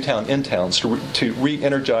somewhat new town in towns to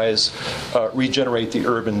re-energize, regenerate the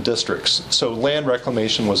urban districts? So land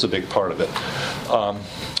reclamation was a big part of it.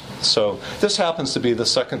 So this happens to be the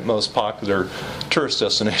second most popular tourist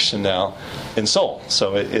destination now in Seoul.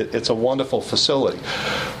 So it's a wonderful facility.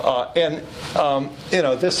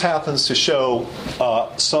 This happens to show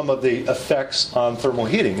some of the effects on thermal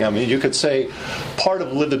heating. I mean, you could say part of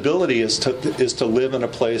livability is to live in a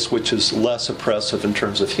place which is less oppressive in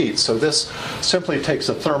terms of heat. So this simply takes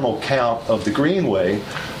a thermal count of the Greenway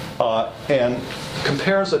and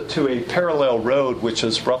compares it to a parallel road which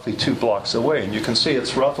is roughly 2 blocks away. And you can see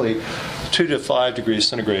it's roughly 2 to 5 degrees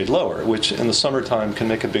centigrade lower, which in the summertime can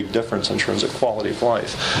make a big difference in terms of quality of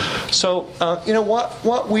life. So,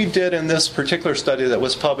 what we did in this particular study that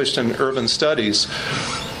was published in Urban Studies,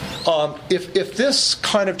 if this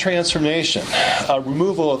kind of transformation,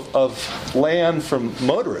 removal of land from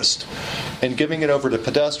motorists and giving it over to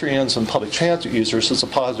pedestrians and public transit users is a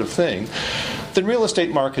positive thing, then real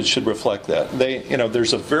estate markets should reflect that.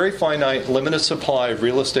 There's a very finite, limited supply of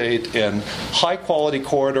real estate in high-quality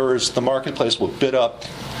corridors. The marketplace will bid up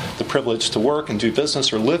the privilege to work and do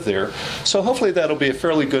business or live there. So hopefully that'll be a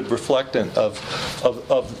fairly good reflectant of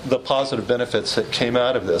the positive benefits that came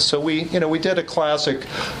out of this. So we did a classic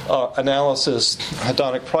analysis,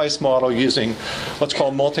 hedonic price model using what's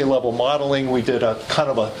called multi-level modeling. We did a kind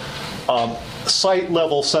of a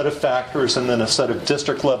site-level set of factors and then a set of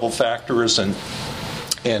district-level factors and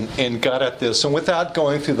got at this. And without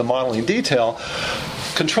going through the modeling detail,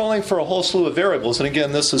 controlling for a whole slew of variables, and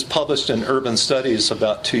again, this is published in Urban Studies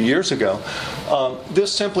about 2 years ago,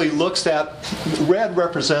 this simply looks at, red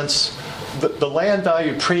represents the land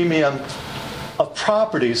value premium of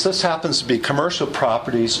properties, this happens to be commercial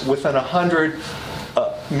properties within 100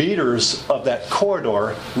 meters of that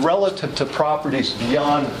corridor relative to properties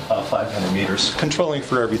beyond 500 meters, controlling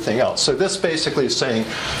for everything else. So this basically is saying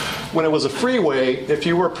when it was a freeway, if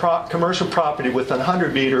you were commercial property within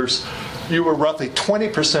 100 meters, you were roughly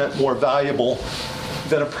 20% more valuable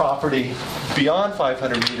than a property beyond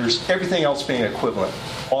 500 meters, everything else being equivalent,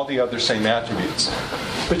 all the other same attributes.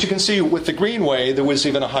 But you can see with the Greenway, there was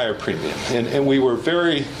even a higher premium, and we were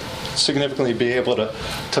very significantly be able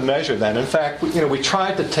to measure that. In fact, we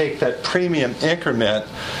tried to take that premium increment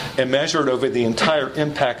and measure it over the entire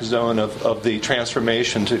impact zone of the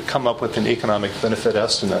transformation to come up with an economic benefit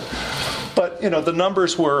estimate. But the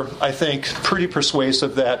numbers were, I think, pretty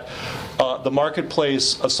persuasive that the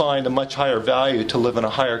marketplace assigned a much higher value to live in a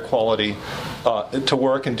higher quality, to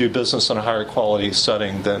work and do business in a higher quality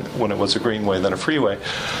setting than when it was a greenway than a freeway.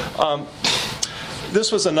 This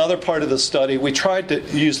was another part of the study. We tried to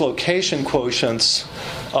use location quotients.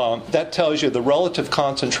 That tells you the relative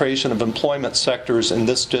concentration of employment sectors in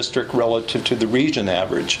this district relative to the region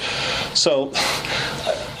average. So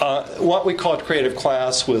what we called creative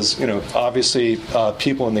class was, obviously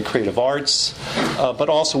people in the creative arts, but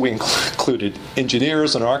also we included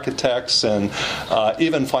engineers and architects and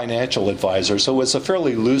even financial advisors. So it's a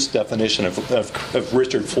fairly loose definition of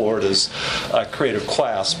Richard Florida's creative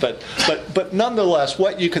class. But nonetheless,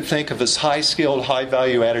 what you could think of as high-skilled,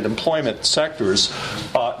 high-value-added employment sectors,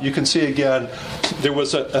 you can see again there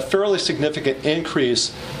was a fairly significant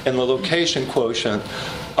increase in the location quotient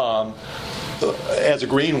as a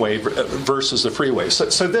greenway versus the freeway.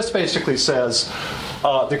 So this basically says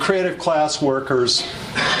the creative class workers,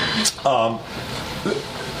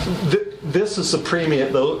 this is the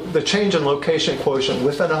premium, the change in location quotient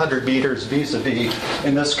within 100 meters vis-a-vis,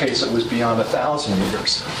 in this case it was beyond 1,000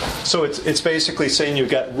 meters. So it's basically saying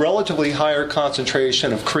you've got relatively higher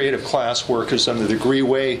concentration of creative class workers under the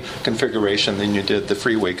greenway configuration than you did the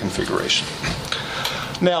freeway configuration.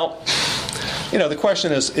 Now, the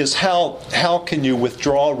question is how can you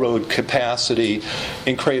withdraw road capacity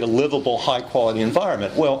and create a livable, high-quality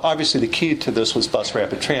environment? Well, obviously the key to this was bus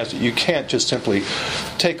rapid transit. You can't just simply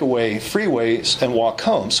take away freeways and walk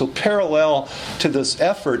home. So parallel to this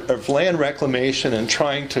effort of land reclamation and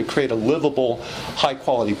trying to create a livable,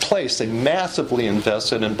 high-quality place, they massively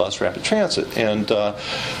invested in bus rapid transit and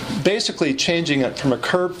basically changing it from a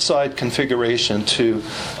curbside configuration to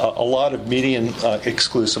a lot of median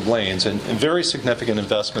exclusive lanes and very significant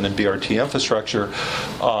investment in BRT infrastructure.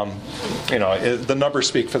 The numbers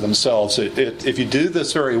speak for themselves. If you do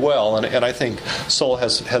this very well, and I think Seoul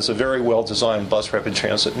has a very well-designed bus rapid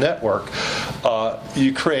transit network,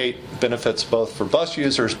 you create benefits both for bus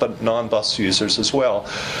users but non-bus users as well.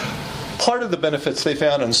 Part of the benefits they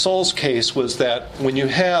found in Seoul's case was that when you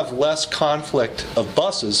have less conflict of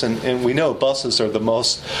buses, and we know buses are the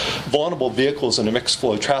most vulnerable vehicles in a mixed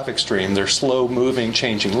flow traffic stream. They're slow moving,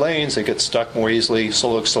 changing lanes, they get stuck more easily,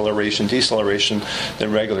 slow acceleration, deceleration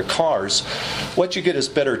than regular cars. What you get is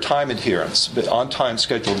better time adherence, on-time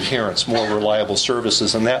scheduled adherence, more reliable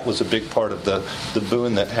services, and that was a big part of the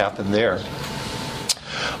boon that happened there.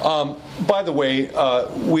 By the way,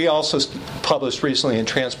 we also published recently in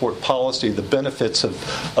Transport Policy the benefits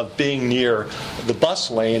of being near the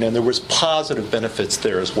bus lane, and there was positive benefits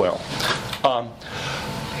there as well.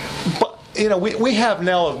 But we have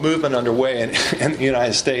now a movement underway in the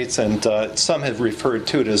United States, and some have referred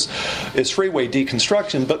to it as freeway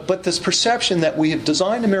deconstruction, but this perception that we have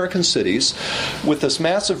designed American cities with this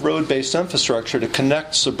massive road-based infrastructure to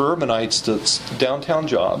connect suburbanites to downtown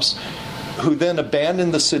jobs, who then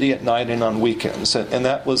abandoned the city at night and on weekends. And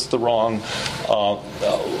that was the wrong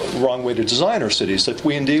way to design our cities. If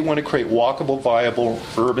we indeed want to create walkable, viable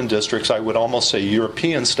urban districts, I would almost say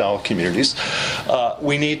European-style communities,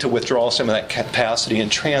 we need to withdraw some of that capacity and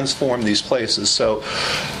transform these places. So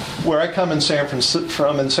where I come from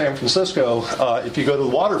in San Francisco, if you go to the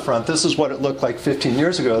waterfront, this is what it looked like 15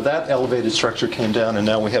 years ago. That elevated structure came down, and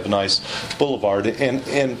now we have a nice boulevard.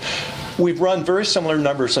 And we've run very similar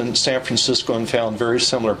numbers in San Francisco and found very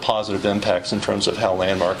similar positive impacts in terms of how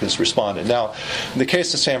Landmark has responded. Now, in the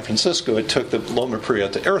case of San Francisco, it took the Loma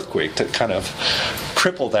Prieta earthquake to kind of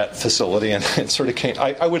cripple that facility, and it sort of came.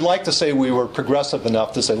 I would like to say we were progressive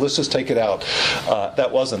enough to say, let's just take it out.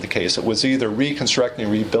 That wasn't the case. It was either reconstructing,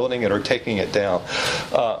 rebuilding it, or taking it down,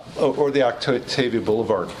 or the Octavia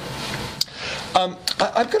Boulevard. I'm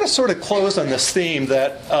going to sort of close on this theme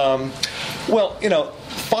that,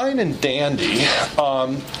 fine and dandy.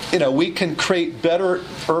 We can create better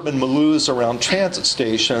urban milieus around transit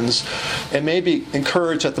stations and maybe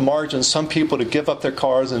encourage at the margins some people to give up their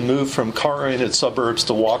cars and move from car-oriented suburbs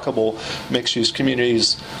to walkable mixed-use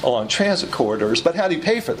communities along transit corridors. But how do you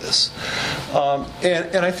pay for this?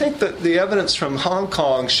 And I think that the evidence from Hong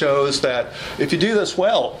Kong shows that if you do this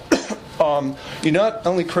well, you not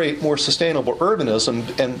only create more sustainable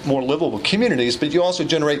urbanism and more livable communities, but you also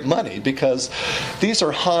generate money, because these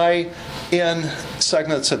are high-end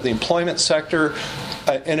segments of the employment sector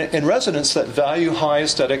and residents that value high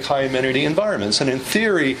aesthetic, high amenity environments. And in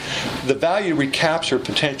theory, the value recapture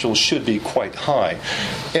potential should be quite high.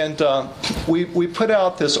 And we put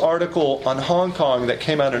out this article on Hong Kong that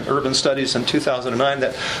came out in Urban Studies in 2009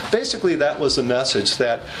 that basically that was the message,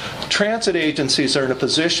 that transit agencies are in a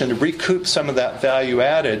position to recoup some of that value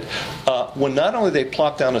added when not only they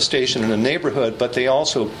plop down a station in a neighborhood, but they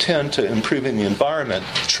also tend to improving the environment.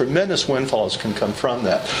 Tremendous windfalls can come from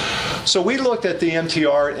that. So we looked at the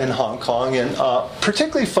MTR in Hong Kong, and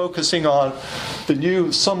particularly focusing on the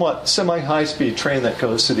new, somewhat semi-high-speed train that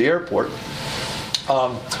goes to the airport.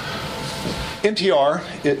 MTR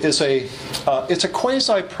is it's a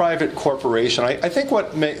quasi-private corporation. I think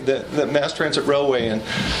what made the Mass Transit Railway in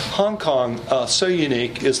Hong Kong so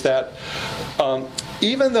unique is that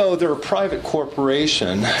even though they're a private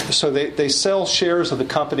corporation, so they sell shares of the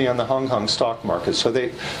company on the Hong Kong stock market. So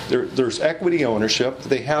there's equity ownership.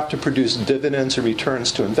 They have to produce dividends and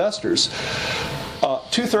returns to investors.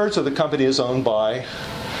 2/3 of the company is owned by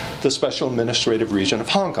the Special Administrative Region of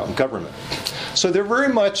Hong Kong government. So they're very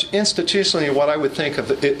much institutionally what I would think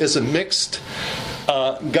of as a mixed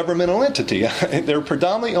governmental entity. They're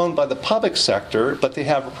predominantly owned by the public sector, but they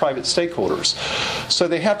have private stakeholders. So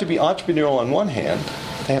they have to be entrepreneurial on one hand,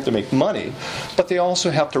 they have to make money, but they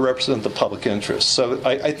also have to represent the public interest. So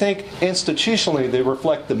I think institutionally they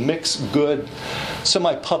reflect the mixed good,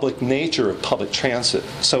 semi-public nature of public transit.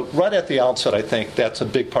 So right at the outset, I think that's a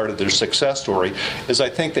big part of their success story, is I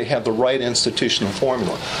think they have the right institutional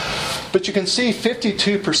formula. But you can see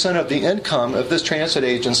 52% of the income of this transit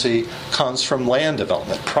agency comes from land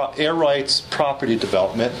development, air rights, property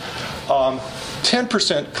development.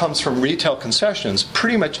 10% comes from retail concessions.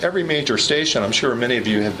 Pretty much every major station, I'm sure many of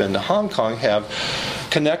you have been to Hong Kong, have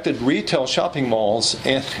connected retail shopping malls,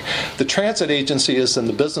 and the transit agency is in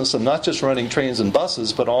the business of not just running trains and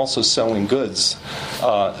buses, but also selling goods,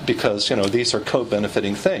 because these are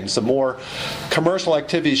co-benefiting things. The more commercial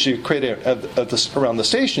activities you create around the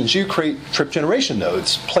stations, you create trip generation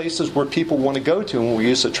nodes, places where people want to go to when we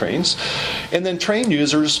use the trains, and then train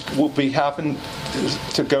users will happen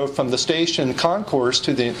to go from the station concourse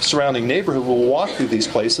to the surrounding neighborhood, will walk through these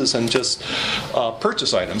places and just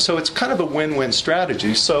purchase items. So it's kind of a win-win strategy.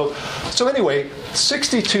 So anyway,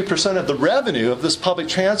 62% of the revenue of this public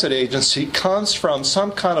transit agency comes from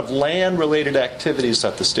some kind of land-related activities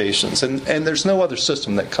at the stations, and there's no other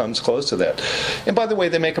system that comes close to that. And by the way,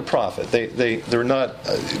 they make a profit. They're not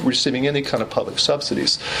receiving any kind of public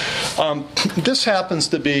subsidies. This happens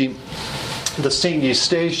to be the Singyi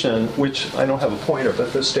station, which I don't have a pointer,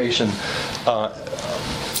 but this station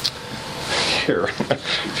here,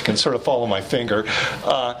 if you can sort of follow my finger.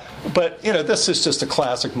 But this is just a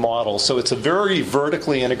classic model. So it's a very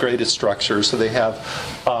vertically integrated structure. So they have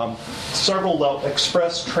several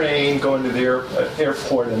express train going to the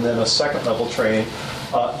airport, and then a second level train.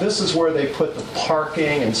 This is where they put the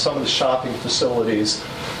parking and some of the shopping facilities.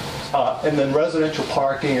 And then residential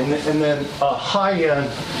parking, and then high-end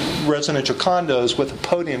residential condos with a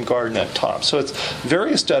podium garden at top. So it's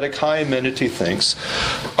very aesthetic, high-amenity things.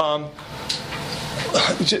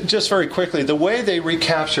 Just very quickly, the way they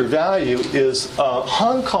recapture value is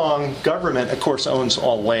Hong Kong government, of course, owns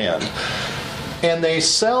all land. And they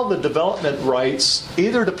sell the development rights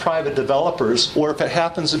either to private developers, or if it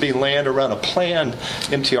happens to be land around a planned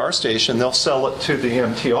MTR station, they'll sell it to the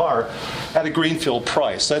MTR at a greenfield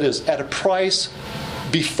price. That is, at a price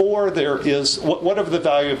before there is, whatever the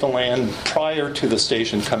value of the land prior to the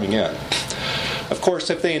station coming in. Of course,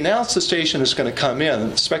 if they announce the station is going to come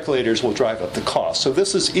in, speculators will drive up the cost. So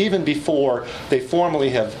this is even before they formally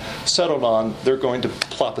have settled on they're going to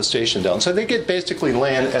plop a station down. So they get basically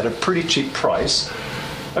land at a pretty cheap price.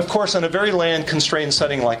 Of course, in a very land-constrained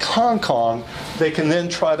setting like Hong Kong, they can then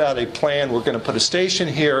trot out a plan. We're going to put a station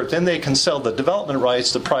here. Then they can sell the development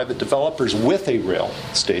rights to private developers with a rail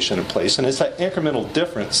station in place. And it's that incremental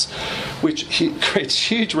difference which creates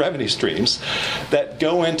huge revenue streams that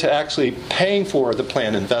go into actually paying for the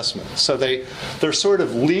planned investment. So they're sort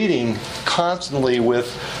of leading constantly with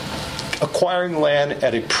acquiring land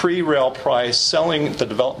at a pre-rail price, selling the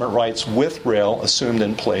development rights with rail assumed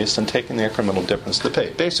in place, and taking the incremental difference to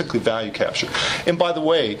pay. Basically value capture. And by the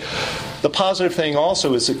way, the positive thing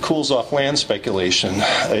also is it cools off land speculation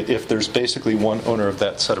if there's basically one owner of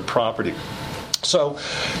that set of property. So,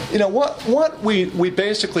 what we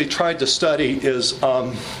basically tried to study is,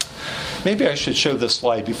 maybe I should show this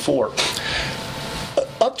slide before.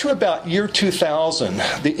 Up to about year 2000,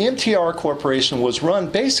 the MTR Corporation was run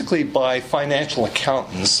basically by financial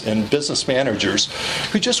accountants and business managers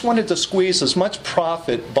who just wanted to squeeze as much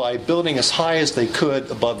profit by building as high as they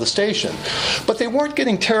could above the station. But they weren't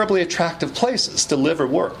getting terribly attractive places to live or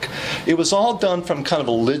work. It was all done from kind of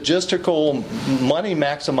a logistical,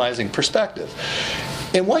 money-maximizing perspective.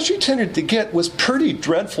 And what you tended to get was pretty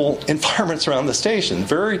dreadful environments around the station.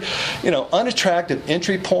 Very, unattractive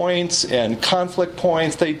entry points and conflict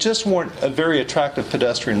points. They just weren't a very attractive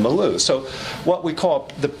pedestrian milieu. So what we call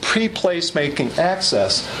the pre-placemaking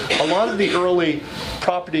access, a lot of the early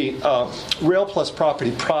property, rail plus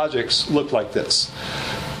property projects looked like this.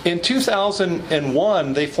 In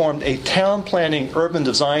 2001, they formed a town planning urban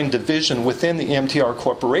design division within the MTR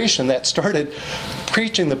Corporation that started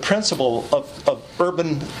preaching the principle of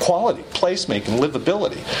urban quality, placemaking,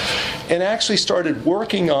 livability, and actually started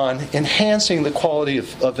working on enhancing the quality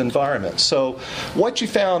of environment. So what you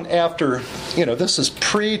found after, this is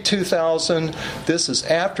pre-2000, this is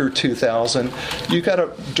after 2000, you got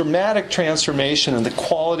a dramatic transformation in the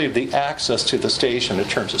quality of the access to the station in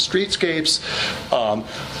terms of streetscapes,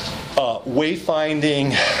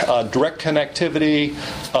 wayfinding, direct connectivity,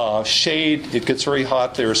 shade. It gets very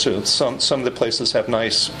hot there, so some of the places have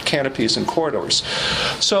nice canopies and corridors.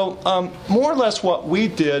 So more or less what we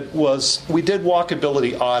did was we did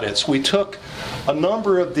walkability audits. We took a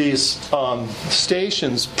number of these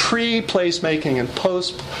stations pre-placemaking and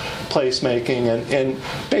post-placemaking and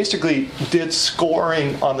basically did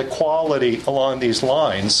scoring on the quality along these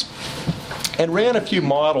lines and ran a few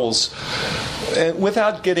models.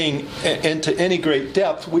 Without getting into any great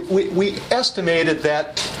depth, we estimated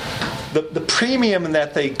that the premium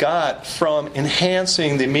that they got from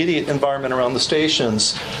enhancing the immediate environment around the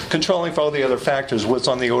stations, controlling for all the other factors, was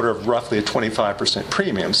on the order of roughly a 25%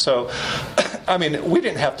 premium. So, we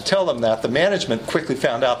didn't have to tell them that. The management quickly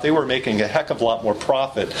found out they were making a heck of a lot more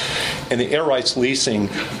profit in the air rights leasing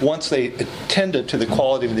once they attended to the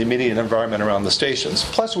quality of the immediate environment around the stations.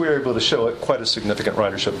 Plus, we were able to show it quite a significant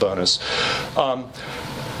ridership bonus.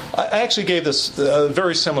 I actually gave this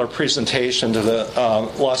very similar presentation to the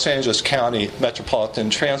Los Angeles County Metropolitan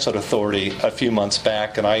Transit Authority a few months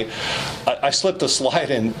back, and I slipped a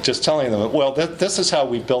slide in just telling them, well, this is how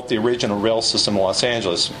we built the original rail system in Los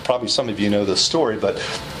Angeles. Probably some of you know this story, but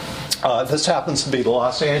this happens to be the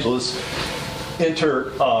Los Angeles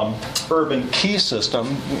Inter-Urban Key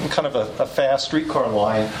System, kind of a fast streetcar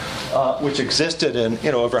line, which existed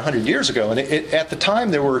over 100 years ago. And at the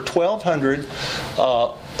time, there were 1,200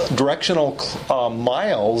 directional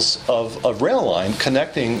miles of rail line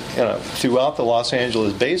connecting throughout the Los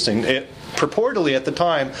Angeles basin. Purportedly, at the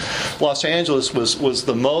time, Los Angeles was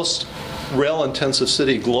the most rail-intensive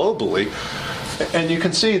city globally. And you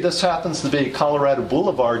can see this happens to be Colorado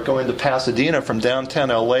Boulevard going to Pasadena from downtown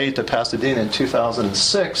LA to Pasadena in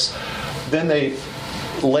 2006. Then they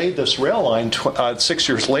laid this rail line 6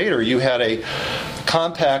 years later. You had a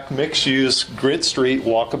compact, mixed-use, grid street,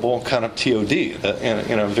 walkable kind of TOD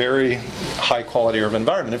in a very high-quality urban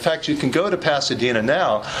environment. In fact, you can go to Pasadena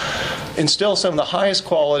now, and still some of the highest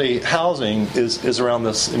quality housing is around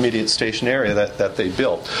this immediate station area that they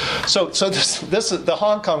built. So this is, the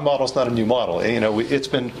Hong Kong model is not a new model. It's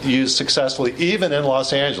been used successfully even in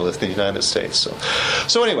Los Angeles, the United States.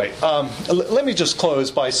 So anyway, let me just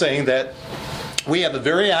close by saying that we have a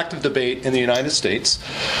very active debate in the United States.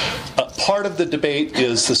 Part of the debate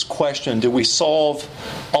is this question: do we solve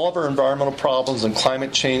all of our environmental problems and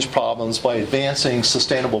climate change problems by advancing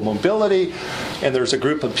sustainable mobility? And there's a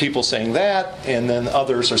group of people saying that, and then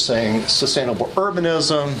others are saying sustainable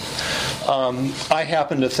urbanism. I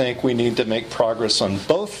happen to think we need to make progress on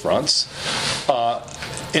both fronts.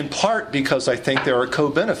 In part because I think there are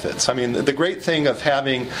co-benefits. The great thing of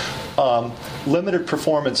having limited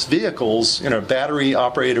performance vehicles,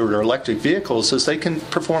 battery-operated or electric vehicles, is they can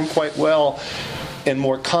perform quite well in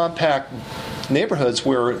more compact neighborhoods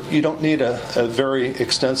where you don't need a very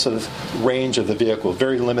extensive range of the vehicle.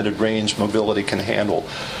 Very limited range mobility can handle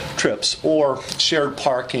trips, or shared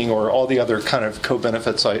parking, or all the other kind of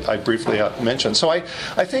co-benefits I briefly mentioned. So I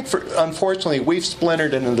think, unfortunately, we've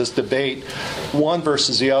splintered into this debate, one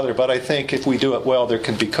versus the other, but I think if we do it well, there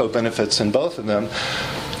can be co-benefits in both of them.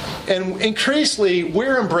 And increasingly,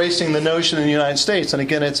 we're embracing the notion in the United States, and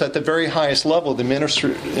again, it's at the very highest level. The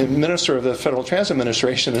minister of the Federal Transit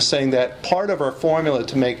Administration is saying that part of our formula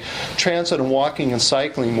to make transit and walking and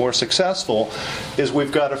cycling more successful is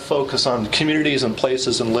we've got to focus on communities and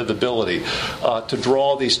places and livability to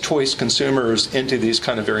draw these choice consumers into these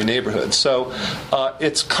kind of very neighborhoods. So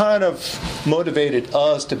it's kind of motivated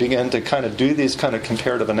us to begin to kind of do these kind of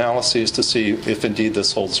comparative analyses to see if indeed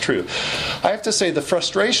this holds true. I have to say the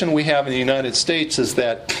frustration we have in the United States is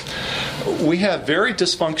that we have very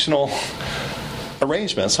dysfunctional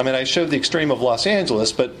arrangements. I mean, I showed the extreme of Los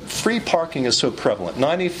Angeles, but free parking is so prevalent.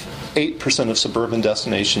 98% of suburban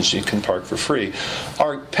destinations you can park for free.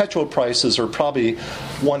 Our petrol prices are probably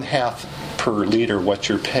 1/2 per liter what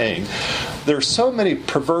you're paying. There are so many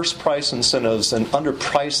perverse price incentives and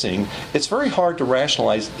underpricing, it's very hard to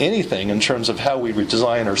rationalize anything in terms of how we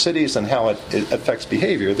design our cities and how it affects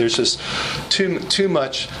behavior. There's just too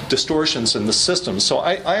much distortions in the system. So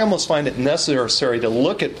I almost find it necessary to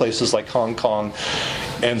look at places like Hong Kong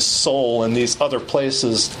and Seoul and these other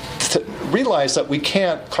places to realize that we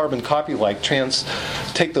can't carbon copy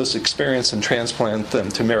take those experiences and transplant them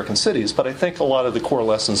to American cities. But I think a lot of the core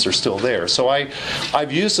lessons are still there. So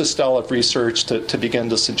I've used this style of research to begin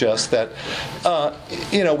to suggest that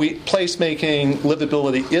placemaking,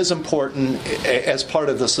 livability is important as part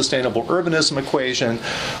of the sustainable urbanism equation,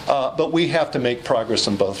 but we have to make progress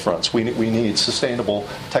on both fronts. We need sustainable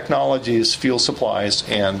technologies, fuel supplies,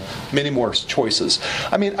 and many more choices.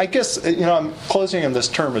 I mean, I guess I'm closing on this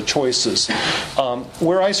term of choices.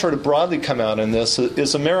 Where I sort of broadly come out in this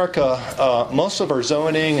is America. Most of our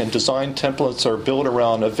zoning and design templates are built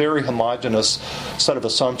around a very homogeneous set of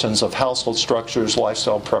assumptions of household structures,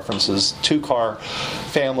 lifestyle preferences, two-car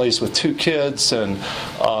families with 2 kids, and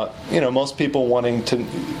most people wanting to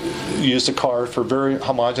use a car for very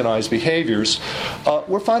homogenized behaviors.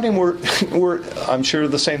 We're finding I'm sure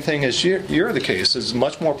the same thing as you're the case, is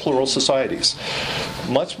much more plural societies.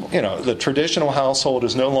 The traditional household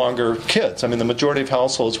is no longer kids. I mean, the majority of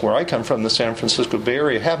households where I come from, the San Francisco Bay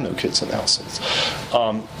Area, have no kids in the households.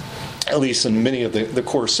 At least in many of the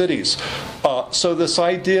core cities. So this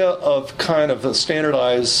idea of kind of a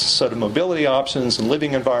standardized set of mobility options and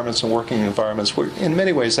living environments and working environments, in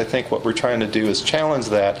many ways I think what we're trying to do is challenge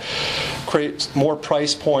that, create more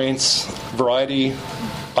price points, variety,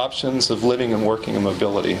 options of living and working and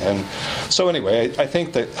mobility. And so anyway, I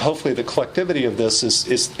think that hopefully the collectivity of this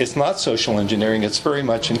is not social engineering. It's very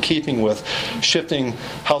much in keeping with shifting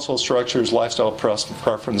household structures, lifestyle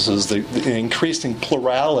preferences, the increasing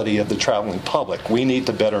plurality of the traveling public. We need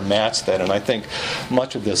to better match that, and I think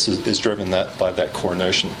much of this is driven by that core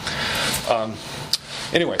notion.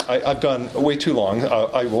 Anyway, I've gone way too long.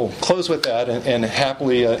 I will close with that and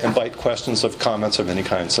happily invite questions or comments of any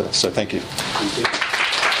kind. So thank you.